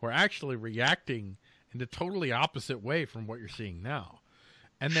ultra-conservatives, were actually reacting in a totally opposite way from what you're seeing now.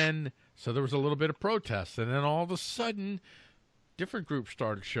 And then, so there was a little bit of protest, and then all of a sudden, different groups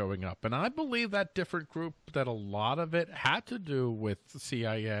started showing up. And I believe that different group, that a lot of it had to do with the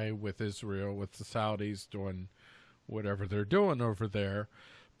CIA, with Israel, with the Saudis doing whatever they're doing over there.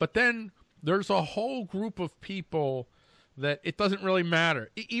 But then there's a whole group of people that it doesn't really matter.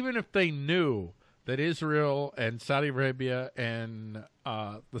 Even if they knew that Israel and Saudi Arabia and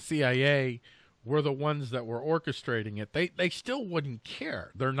the CIA were the ones that were orchestrating it, they still wouldn't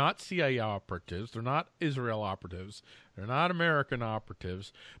care. They're not CIA operatives. They're not Israel operatives. They're not American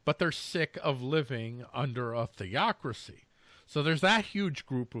operatives. But they're sick of living under a theocracy. So there's that huge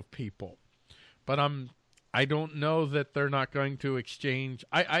group of people. But I don't know that they're not going to exchange.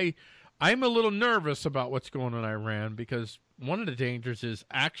 I'm a little nervous about what's going on in Iran because one of the dangers is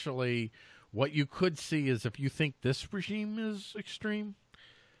actually what you could see is if you think this regime is extreme,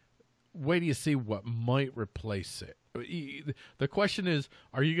 wait till you see what might replace it. The question is,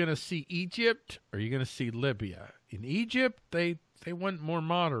 are you going to see Egypt or are you going to see Libya? In Egypt, they went more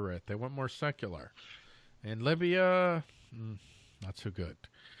moderate. They went more secular. In Libya, not so good.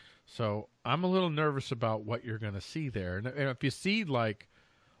 So I'm a little nervous about what you're going to see there. And if you see like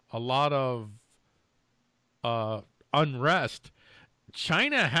a lot of unrest,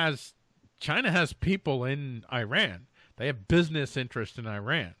 China has people in Iran. They have business interest in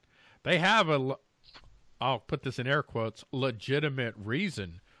Iran. They have I'll put this in air quotes, legitimate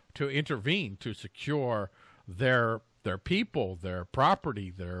reason to intervene to secure their people, their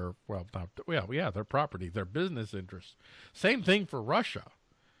property, their property, their business interests. Same thing for Russia.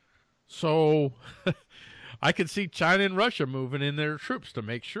 So I could see China and Russia moving in their troops to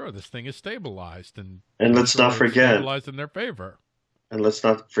make sure this thing is stabilized and let's not forget, stabilized in their favor. And let's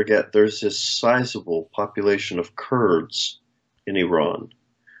not forget, there's this sizable population of Kurds in Iran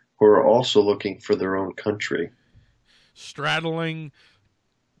who are also looking for their own country, straddling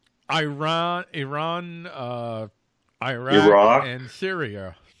Iran, Iraq, Iraq, and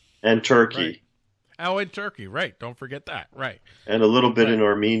Syria. And Turkey. Right. Oh, in Turkey, right. Don't forget that. Right. And a little bit Right. in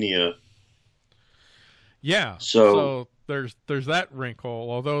Armenia. Yeah. So So there's that wrinkle.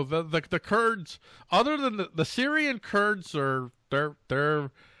 Although the Kurds, other than the Syrian Kurds, they're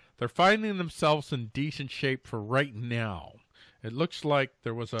finding themselves in decent shape for right now. It looks like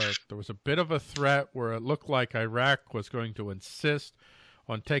there was a bit of a threat where it looked like Iraq was going to insist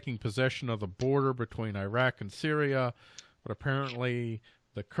on taking possession of the border between Iraq and Syria, but apparently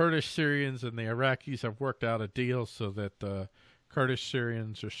the Kurdish Syrians and the Iraqis have worked out a deal so that the Kurdish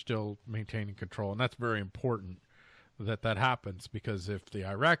Syrians are still maintaining control, and that's very important that happens, because if the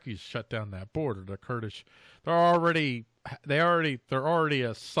Iraqis shut down that border, the Kurdish they're already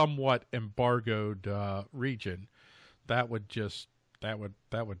a somewhat embargoed region. That would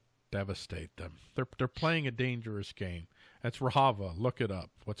devastate them. They're playing a dangerous game. That's Rojava. Look it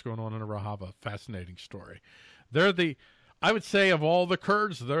up. What's going on in Rojava? Fascinating story. I would say of all the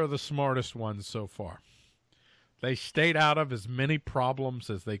Kurds, they're the smartest ones so far. They stayed out of as many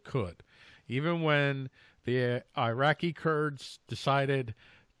problems as they could. Even when the Iraqi Kurds decided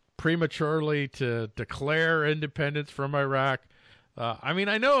prematurely to declare independence from Iraq, I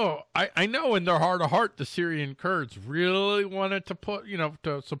know in their heart of heart the Syrian Kurds really wanted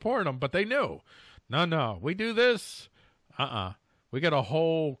to support them, but they knew, no, we do this, we got a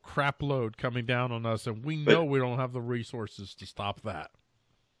whole crap load coming down on us, and we know we don't have the resources to stop that.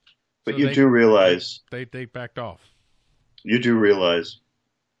 But so do realize they backed off. You do realize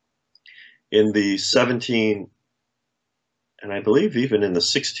in the 17, and I believe even in the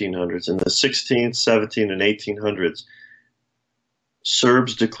 1600s, in the 16th, 17th, and 1800s,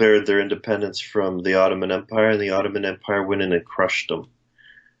 Serbs declared their independence from the Ottoman Empire, and the Ottoman Empire went in and crushed them.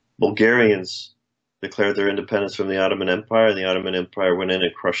 Bulgarians declared their independence from the Ottoman Empire, and the Ottoman Empire went in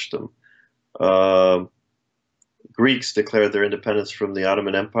and crushed them. Greeks declared their independence from the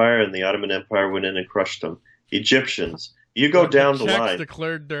Ottoman Empire, and the Ottoman Empire went in and crushed them. Egyptians. You go down the line. The Czechs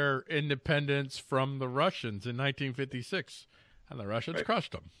declared their independence from the Russians in 1956, and the Russians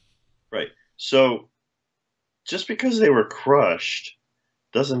crushed them. Right. So just because they were crushed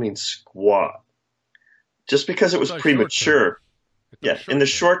doesn't mean squat. Just because it was premature. In the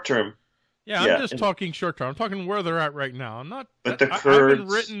short term. Yeah, I'm just talking short term. I'm talking where they're at right now. I'm not. But the Kurds, I haven't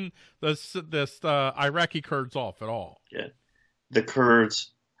written this Iraqi Kurds off at all. Yeah, the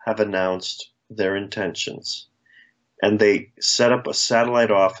Kurds have announced their intentions, and they set up a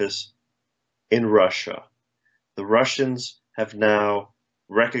satellite office in Russia. The Russians have now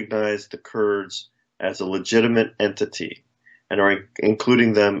recognized the Kurds as a legitimate entity and are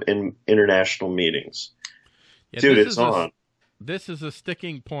including them in international meetings. Yeah, dude, it's on. This is a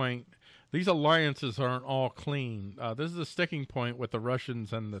sticking point. These alliances aren't all clean. This is a sticking point with the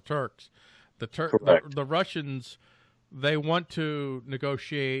Russians and the Turks. The Russians, they want to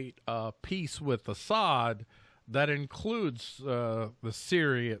negotiate a peace with Assad that includes the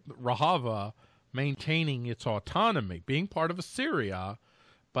Syria, Rojava, maintaining its autonomy, being part of Syria,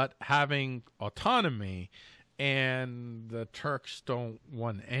 but having autonomy. And the Turks don't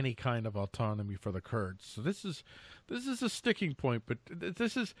want any kind of autonomy for the Kurds. So this is a sticking point. But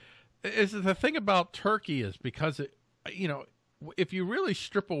this is the thing about Turkey is because if you really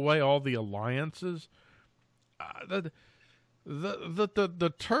strip away all the alliances, the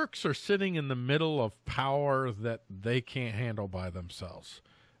Turks are sitting in the middle of power that they can't handle by themselves,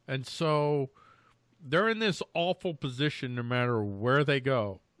 and so they're in this awful position. No matter where they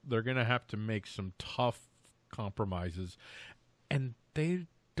go, they're going to have to make some tough compromises, and they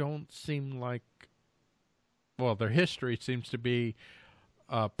don't seem like. Well, their history seems to be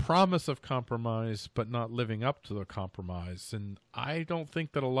a promise of compromise, but not living up to the compromise. And I don't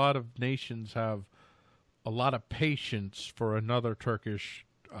think that a lot of nations have a lot of patience for another Turkish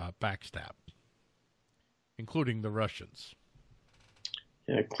backstab, including the Russians.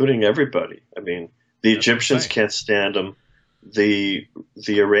 Yeah, including everybody. I mean, the Egyptians can't stand them. The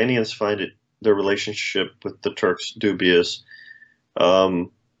Iranians find their relationship with the Turks dubious. And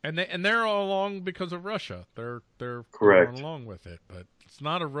they're all along because of Russia. They're correct. Going along with it, but it's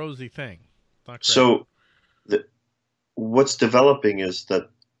not a rosy thing. It's not so, what's developing is that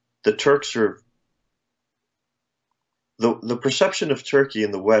the Turks are the perception of Turkey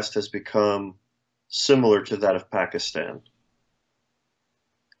in the West has become similar to that of Pakistan.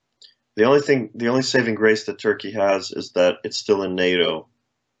 The only saving grace that Turkey has is that it's still in NATO,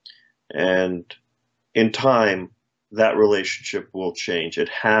 and in time, that relationship will change. It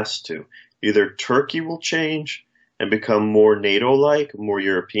has to. Either Turkey will change and become more NATO-like, more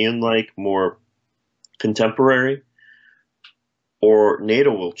European-like, more contemporary, or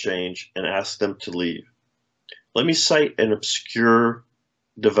NATO will change and ask them to leave. Let me cite an obscure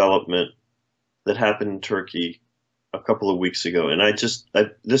development that happened in Turkey a couple of weeks ago, and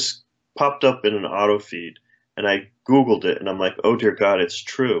this popped up in an auto feed, and I Googled it, and I'm like, oh dear God, it's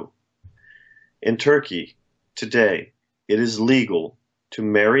true. In Turkey today, it is legal to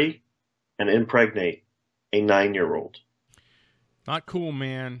marry and impregnate a 9-year-old. Not cool,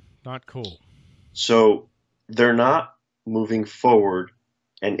 man. Not cool. So they're not moving forward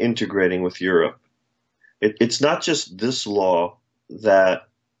and integrating with Europe. It's not just this law that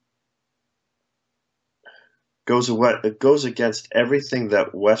it goes against everything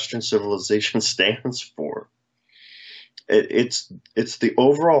that Western civilization stands for. It's the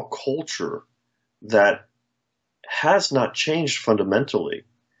overall culture that has not changed fundamentally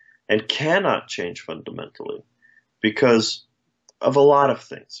and cannot change fundamentally because of a lot of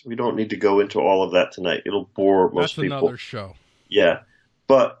things. We don't need to go into all of that tonight. It'll bore most people. That's another show. Yeah.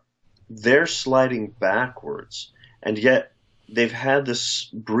 But they're sliding backwards, and yet they've had this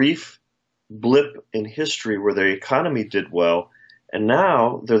brief blip in history where their economy did well, and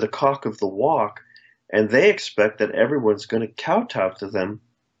now they're the cock of the walk, and they expect that everyone's going to kowtow to them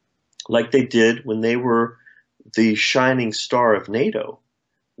like they did when they were the shining star of NATO,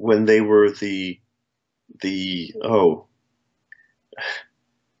 when they were they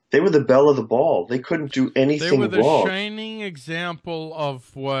were the belle of the ball. They couldn't do anything wrong. They were the shining example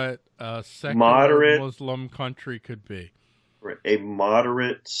of what a secular Muslim country could be. A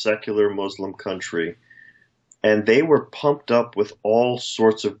moderate, secular Muslim country. And they were pumped up with all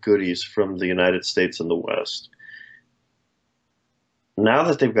sorts of goodies from the United States and the West. Now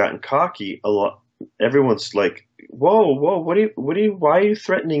that they've gotten cocky, everyone's like, whoa, why are you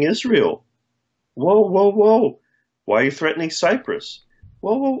threatening Israel? Whoa. Why are you threatening Cyprus?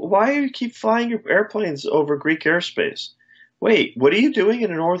 Whoa, why do you keep flying your airplanes over Greek airspace? Wait, what are you doing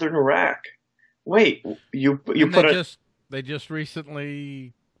in northern Iraq? Wait, they just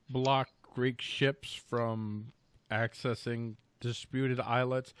recently blocked Greek ships from accessing disputed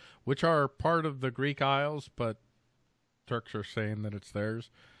islets, which are part of the Greek Isles, but Turks are saying that it's theirs.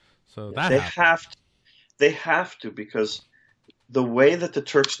 So that they have to, because the way that the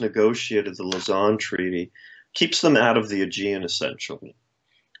Turks negotiated the Lausanne Treaty keeps them out of the Aegean, essentially.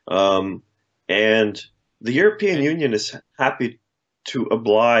 And the European Union is happy to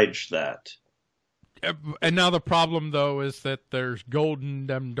oblige that. And now the problem, though, is that there's gold in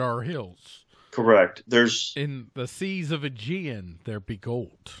them dar hills. Correct. In the seas of Aegean, there be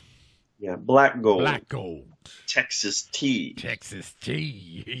gold. Yeah, black gold. Black gold. Texas tea.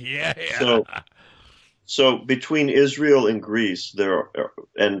 Yeah. So between Israel and Greece,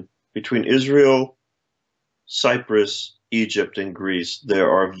 between Israel, Cyprus, Egypt, and Greece, there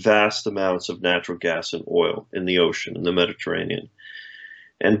are vast amounts of natural gas and oil in the ocean, in the Mediterranean.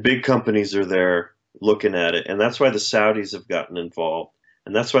 And big companies are there looking at it. And that's why the Saudis have gotten involved.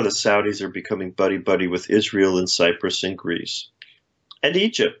 And that's why the Saudis are becoming buddy-buddy with Israel and Cyprus and Greece. And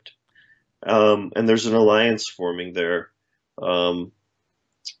Egypt. And there's an alliance forming there. And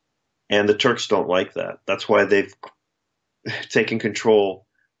the Turks don't like that. That's why they've taken control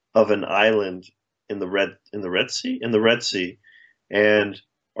of an island in the Red Sea, and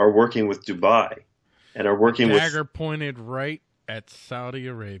are working with Dubai, and are working with dagger pointed right at Saudi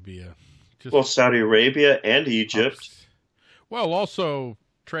Arabia. Saudi Arabia and Egypt. Well, also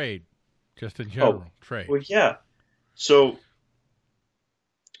trade, just in general, trade. Well, yeah. So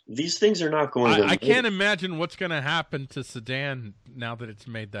these things are not going. I can't imagine what's going to happen to Sudan now that it's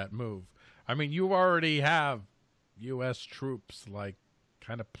made that move. I mean, you already have U.S. troops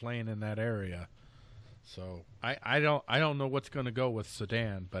kind of playing in that area. So I don't know what's going to go with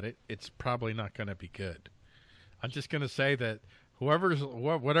Sudan, but it's probably not going to be good. I'm just going to say that whatever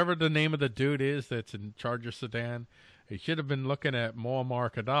the name of the dude is that's in charge of Sudan, he should have been looking at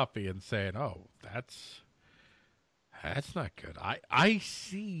Muammar Gaddafi and saying, "Oh, that's not good. I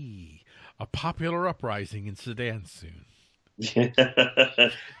see a popular uprising in Sudan soon."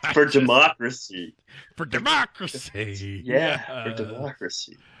 For democracy. For democracy. Yeah, for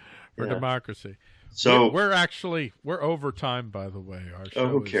democracy. For democracy. So we're over time, by the way. Our show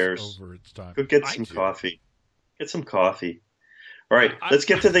who cares? Is over its time. Go get some coffee. Get some coffee. All right, let's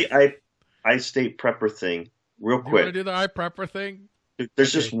get to the iState prepper thing real quick. You want to do the iPrepper thing?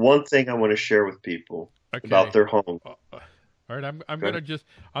 There's just one thing I want to share with people about their home. All right,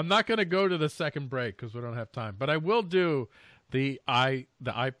 I'm not gonna go to the second break because we don't have time, but I will do the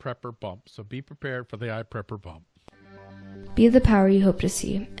iPrepper bump. So be prepared for the iPrepper bump. Be the power you hope to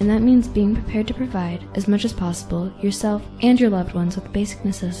see, and that means being prepared to provide, as much as possible, yourself and your loved ones with basic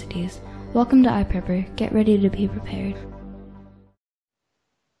necessities. Welcome to iPrepper. Get ready to be prepared.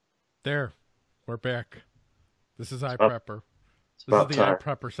 There, we're back. This is iPrepper. This is about the time.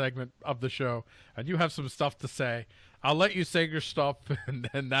 iPrepper segment of the show, and you have some stuff to say. I'll let you say your stuff, and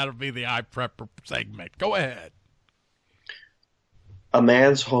then that'll be the iPrepper segment. Go ahead. A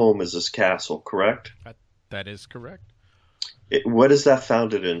man's home is his castle, correct? That is correct. What is that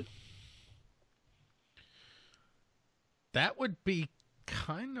founded in? That would be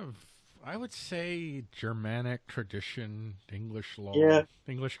kind of, I would say, Germanic tradition, English law, Yeah.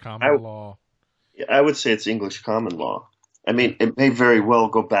 English common law. I would say it's English common law. I mean, it may very well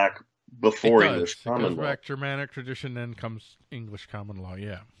go back before English It common goes law. back Germanic tradition, then comes English common law,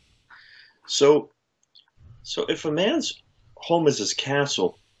 yeah. So if a man's home is his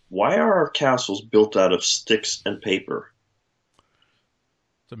castle, why are our castles built out of sticks and paper?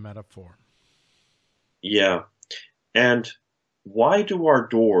 It's a metaphor. Yeah. And why do our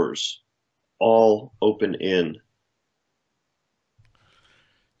doors all open in?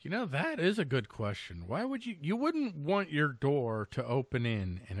 You know, that is a good question. Why would you wouldn't want your door to open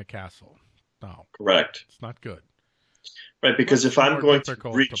in a castle. No, Correct. it's not good. Right, because Much if I'm more going to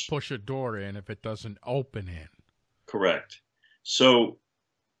difficult reach... to push a door in if it doesn't open in. Correct. So,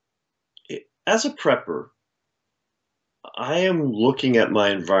 as a prepper, I am looking at my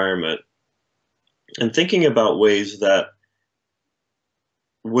environment and thinking about ways that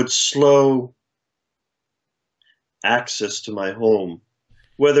would slow access to my home,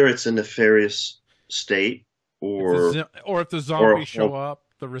 whether it's a nefarious state or If the zombies show home- up,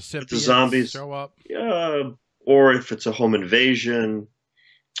 the recipients zombies- show up. or if it's a home invasion.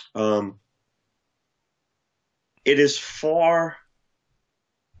 It is far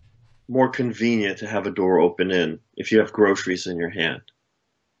more convenient to have a door open in if you have groceries in your hand,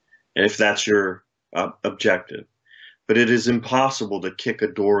 and if that's your objective. But it is impossible to kick a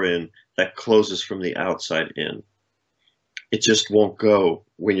door in that closes from the outside in. It just won't go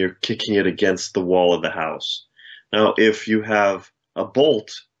when you're kicking it against the wall of the house. Now, if you have a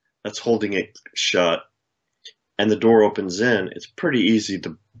bolt that's holding it shut and the door opens in, it's pretty easy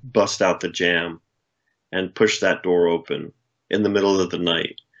to bust out the jamb and push that door open in the middle of the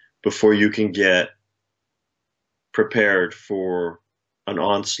night before you can get prepared for an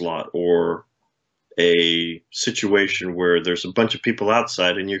onslaught or a situation where there's a bunch of people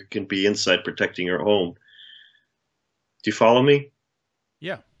outside and you can be inside protecting your home. Do you follow me?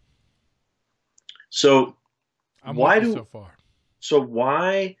 Yeah. So I'm why with you do so far. so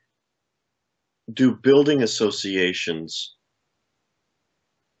why do building associations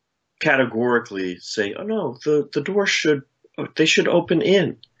categorically say, "Oh no, the door should open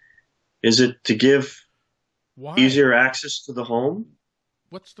in"? Is it to give Why? easier access to the home?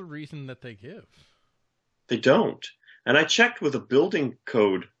 What's the reason that they give? They don't. And I checked with a building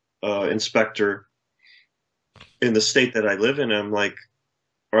code inspector in the state that I live in. And I'm like,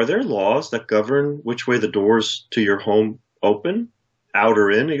 are there laws that govern which way the doors to your home open, out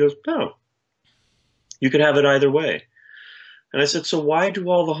or in? He goes, no. You can have it either way. And I said, so why do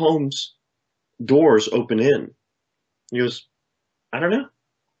all the homes' doors open in? He goes, I don't know.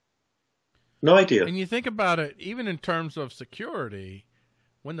 No idea. And you think about it, even in terms of security,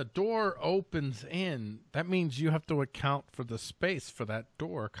 when the door opens in, that means you have to account for the space for that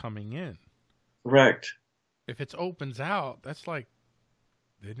door coming in. Correct. If it opens out, that's like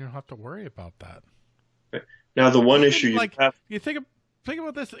they don't have to worry about that. Now, the one Even issue you like, have... you think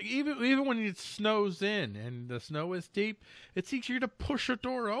about this. Even when it snows in and the snow is deep, it's easier to push a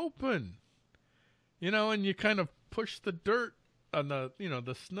door open. You know, and you kind of push the dirt on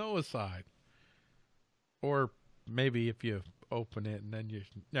the snow aside. Or maybe if you open it and then you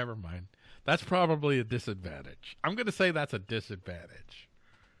never mind. That's probably a disadvantage. I'm going to say that's a disadvantage.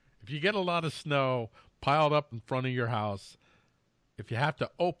 If you get a lot of snow piled up in front of your house, if you have to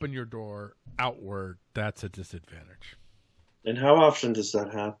open your door outward, that's a disadvantage. And how often does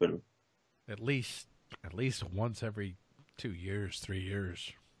that happen? At least once every 2 years, 3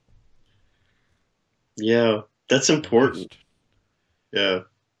 years. Yeah, that's important. Yeah.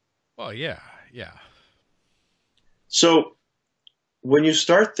 Well, yeah. So when you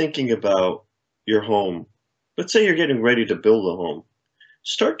start thinking about your home, let's say you're getting ready to build a home,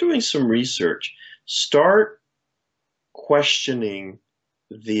 start doing some research. Start questioning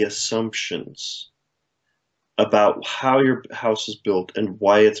the assumptions about how your house is built and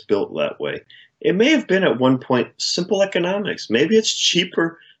why it's built that way. It may have been at one point simple economics. Maybe it's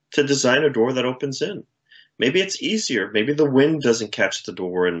cheaper to design a door that opens in. Maybe it's easier. Maybe the wind doesn't catch the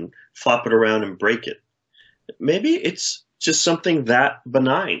door and flop it around and break it. Maybe it's just something that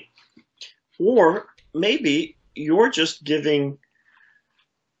benign. Or maybe you're just giving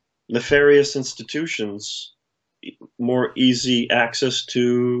nefarious institutions more easy access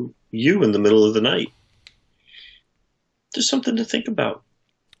to you in the middle of the night. Just something to think about.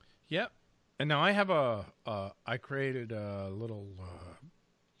 Yep. And now I have I created a little,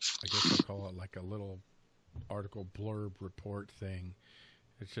 I guess I'll call it like a little article blurb report thing.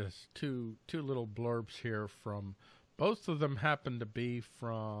 It's just two little blurbs here from, both of them happen to be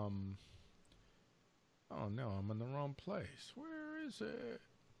from, oh no, I'm in the wrong place. Where is it?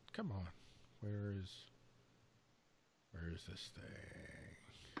 Come on. Where is this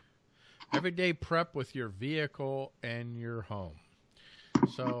thing? Everyday prep with your vehicle and your home.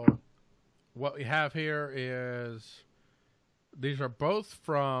 So what we have here is, these are both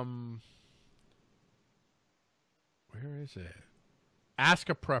from, where is it? Ask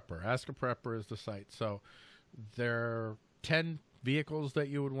a Prepper. Ask a Prepper is the site. So there are 10 vehicles that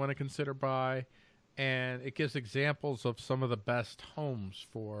you would want to consider buy, and it gives examples of some of the best homes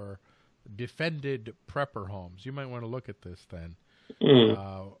for defended prepper homes. You might want to look at this then.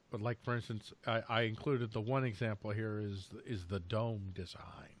 Like, for instance, I included the one example here is the dome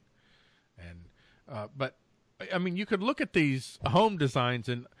design. And but I mean, you could look at these home designs,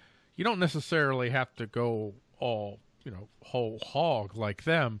 and you don't necessarily have to go all, whole hog like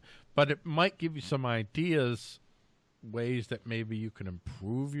them, but it might give you some ideas, ways that maybe you can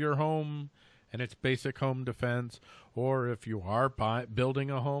improve your home and its basic home defense. Or if you are building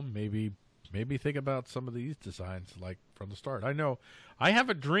a home, maybe think about some of these designs like from the start. I know I have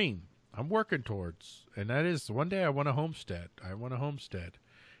a dream I'm working towards, and that is one day I want a homestead.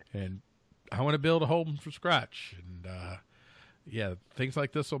 And I want to build a home from scratch. And yeah, things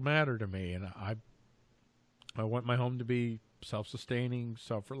like this will matter to me. And I want my home to be self-sustaining,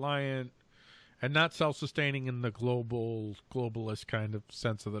 self-reliant, and not self-sustaining in the globalist kind of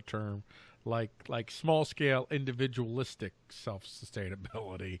sense of the term, like small-scale individualistic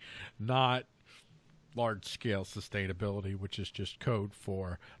self-sustainability, not large-scale sustainability, which is just code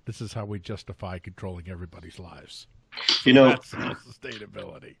for this is how we justify controlling everybody's lives. That's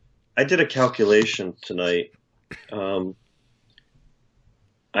self-sustainability. I did a calculation tonight.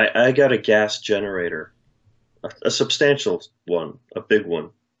 I got a gas generator, a substantial one, a big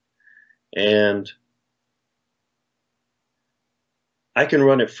one. And I can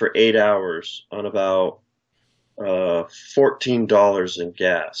run it for 8 hours on about $14 in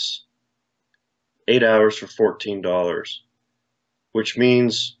gas. 8 hours for $14, which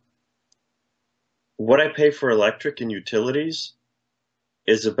means what I pay for electric and utilities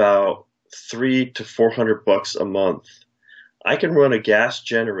is about $300 to $400 a month. I can run a gas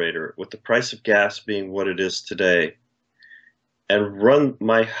generator with the price of gas being what it is today and run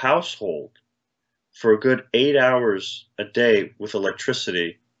my household for a good 8 hours a day with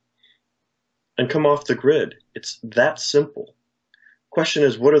electricity and come off the grid. It's that simple. Question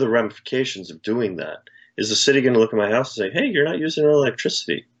is, what are the ramifications of doing that? Is the city going to look at my house and say, hey, you're not using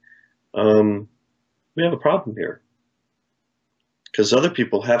electricity? We have a problem here. Because other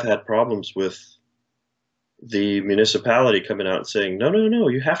people have had problems with the municipality coming out and saying, no,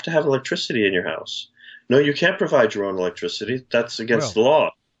 you have to have electricity in your house. No, you can't provide your own electricity. That's against the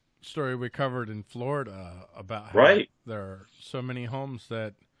law. Story we covered in Florida about how there are so many homes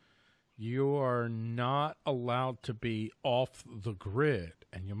that you are not allowed to be off the grid,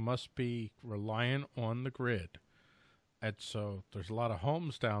 and you must be reliant on the grid. And so there's a lot of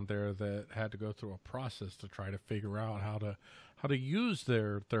homes down there that had to go through a process to try to figure out how to use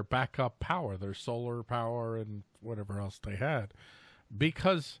their backup power, their solar power and whatever else they had,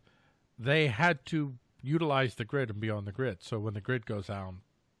 because they had to utilize the grid and be on the grid. So when the grid goes down,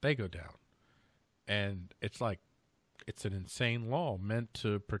 they go down. And it's an insane law meant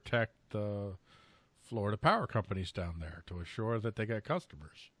to protect the Florida power companies down there, to assure that they get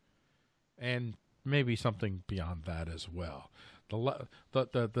customers. And maybe something beyond that as well.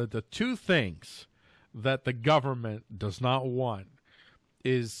 The two things that the government does not want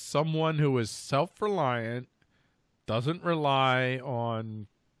is someone who is self-reliant, doesn't rely on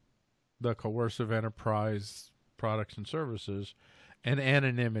the coercive enterprise products and services, and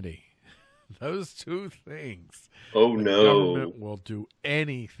anonymity. Those two things. Oh, the no. government will do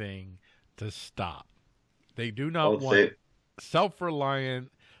anything to stop. They do not want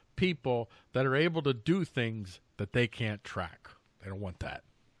self-reliant people that are able to do things that they can't track. They don't want that.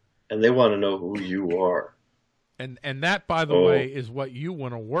 And they want to know who you are. And that, by the way, is what you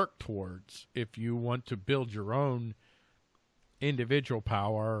want to work towards if you want to build your own individual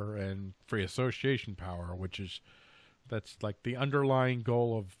power and free association power, that's like the underlying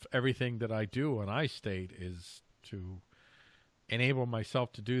goal of everything that I do in iState, is to enable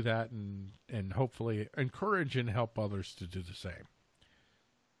myself to do that and hopefully encourage and help others to do the same.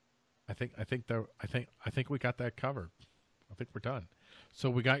 I think we got that covered. I think we're done. So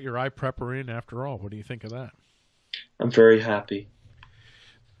we got your iPrepper in after all. What do you think of that? I'm very happy.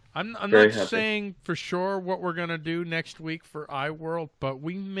 I'm Very not happy. saying for sure what we're going to do next week for iWorld, but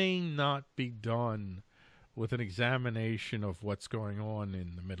we may not be done with an examination of what's going on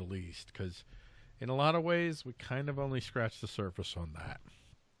in the Middle East, because in a lot of ways we kind of only scratched the surface on that.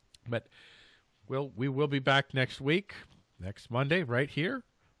 But we will be back next week, next Monday, right here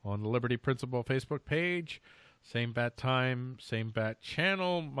on the Liberty Principle Facebook page. Same bat time, same bat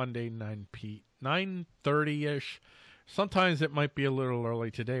channel, Monday 9:30ish. Sometimes it might be a little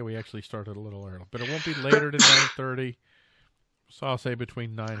early. Today we actually started a little early, but it won't be later than 9:30. So I'll say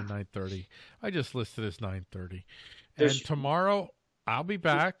between 9 and 9:30. I just listed as 9:30. And tomorrow I'll be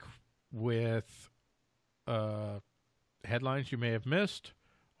back with headlines you may have missed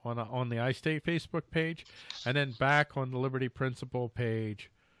on the iState Facebook page, and then back on the Liberty Principle page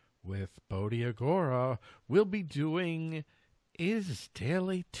with Bodhi Agora. We'll be doing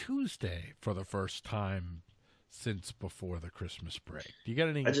iSDaily Tuesday for the first time since before the Christmas break. Do you got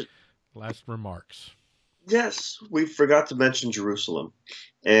any last remarks? Yes, we forgot to mention Jerusalem,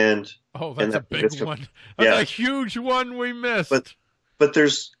 and that's a big one. That's a huge one we missed. But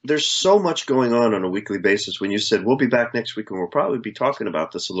there's so much going on a weekly basis. When you said we'll be back next week and we'll probably be talking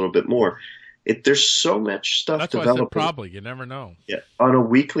about this a little bit more, there's so much stuff That's developing. Why I said probably. You never know. Yeah, on a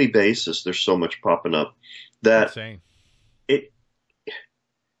weekly basis, there's so much popping up that insane.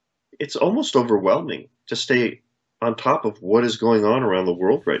 It's almost overwhelming to stay on top of what is going on around the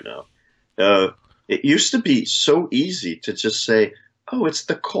world right now. It used to be so easy to just say, "Oh, it's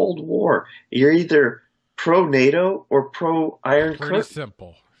the Cold War. You're either pro-NATO or pro-Iron Curtain." Pretty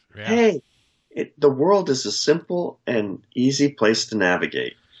simple. Yeah. Hey, the world is a simple and easy place to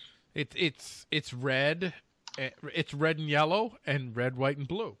navigate. It's red. It's red and yellow, and red, white, and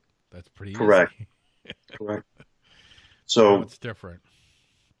blue. That's pretty correct. Easy. Correct. So it's different.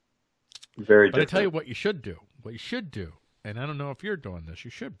 Very different. But I tell you what you should do. What you should do, and I don't know if you're doing this,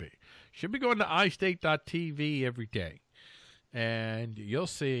 you should be going to iState.tv every day, and you'll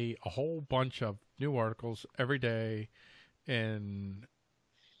see a whole bunch of new articles every day. And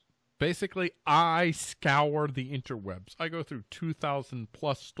basically, I scour the interwebs. I go through 2,000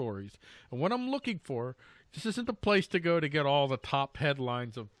 plus stories, and what I'm looking for, this isn't the place to go to get all the top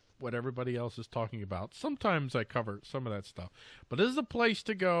headlines of what everybody else is talking about. Sometimes I cover some of that stuff, but this is a place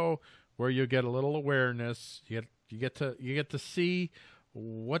to go where you get a little awareness. You get to see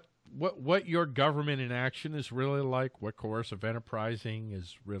what your government in action is really like, what coercive enterprising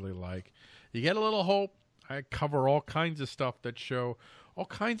is really like. You get a little hope. I cover all kinds of stuff that show all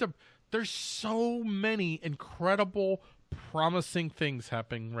kinds of. There's so many incredible, promising things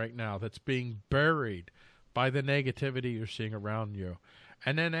happening right now that's being buried by the negativity you're seeing around you,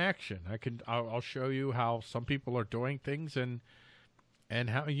 and then action. I'll show you how some people are doing things and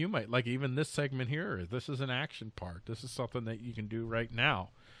how you might, like even this segment here, this is an action part. This is something that you can do right now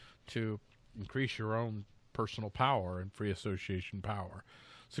to increase your own personal power and free association power.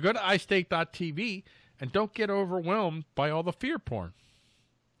 So go to iState.tv and don't get overwhelmed by all the fear porn.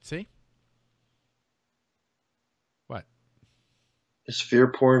 See? What? Is fear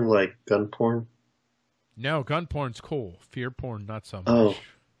porn like gun porn? No, gun porn's cool. Fear porn, not so much. Oh.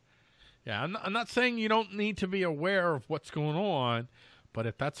 Yeah, I'm not saying you don't need to be aware of what's going on, but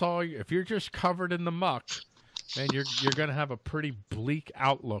if that's all, if you're just covered in the muck, then you're going to have a pretty bleak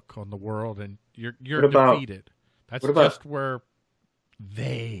outlook on the world, and you're defeated. That's just where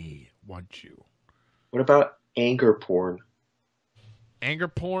they want you. What about anger porn? Anger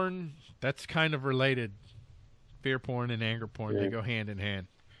porn, that's kind of related. Fear porn and anger porn, yeah. They go hand in hand.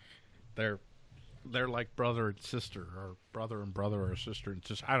 They're like brother and sister, or brother and brother, or sister and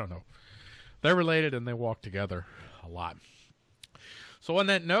sister. I don't know. They're related and they walk together a lot. So on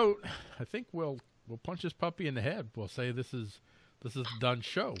that note, I think we'll punch this puppy in the head. We'll say this is a done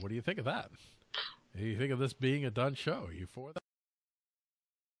show. What do you think of that? Do you think of this being a done show? Are you for that?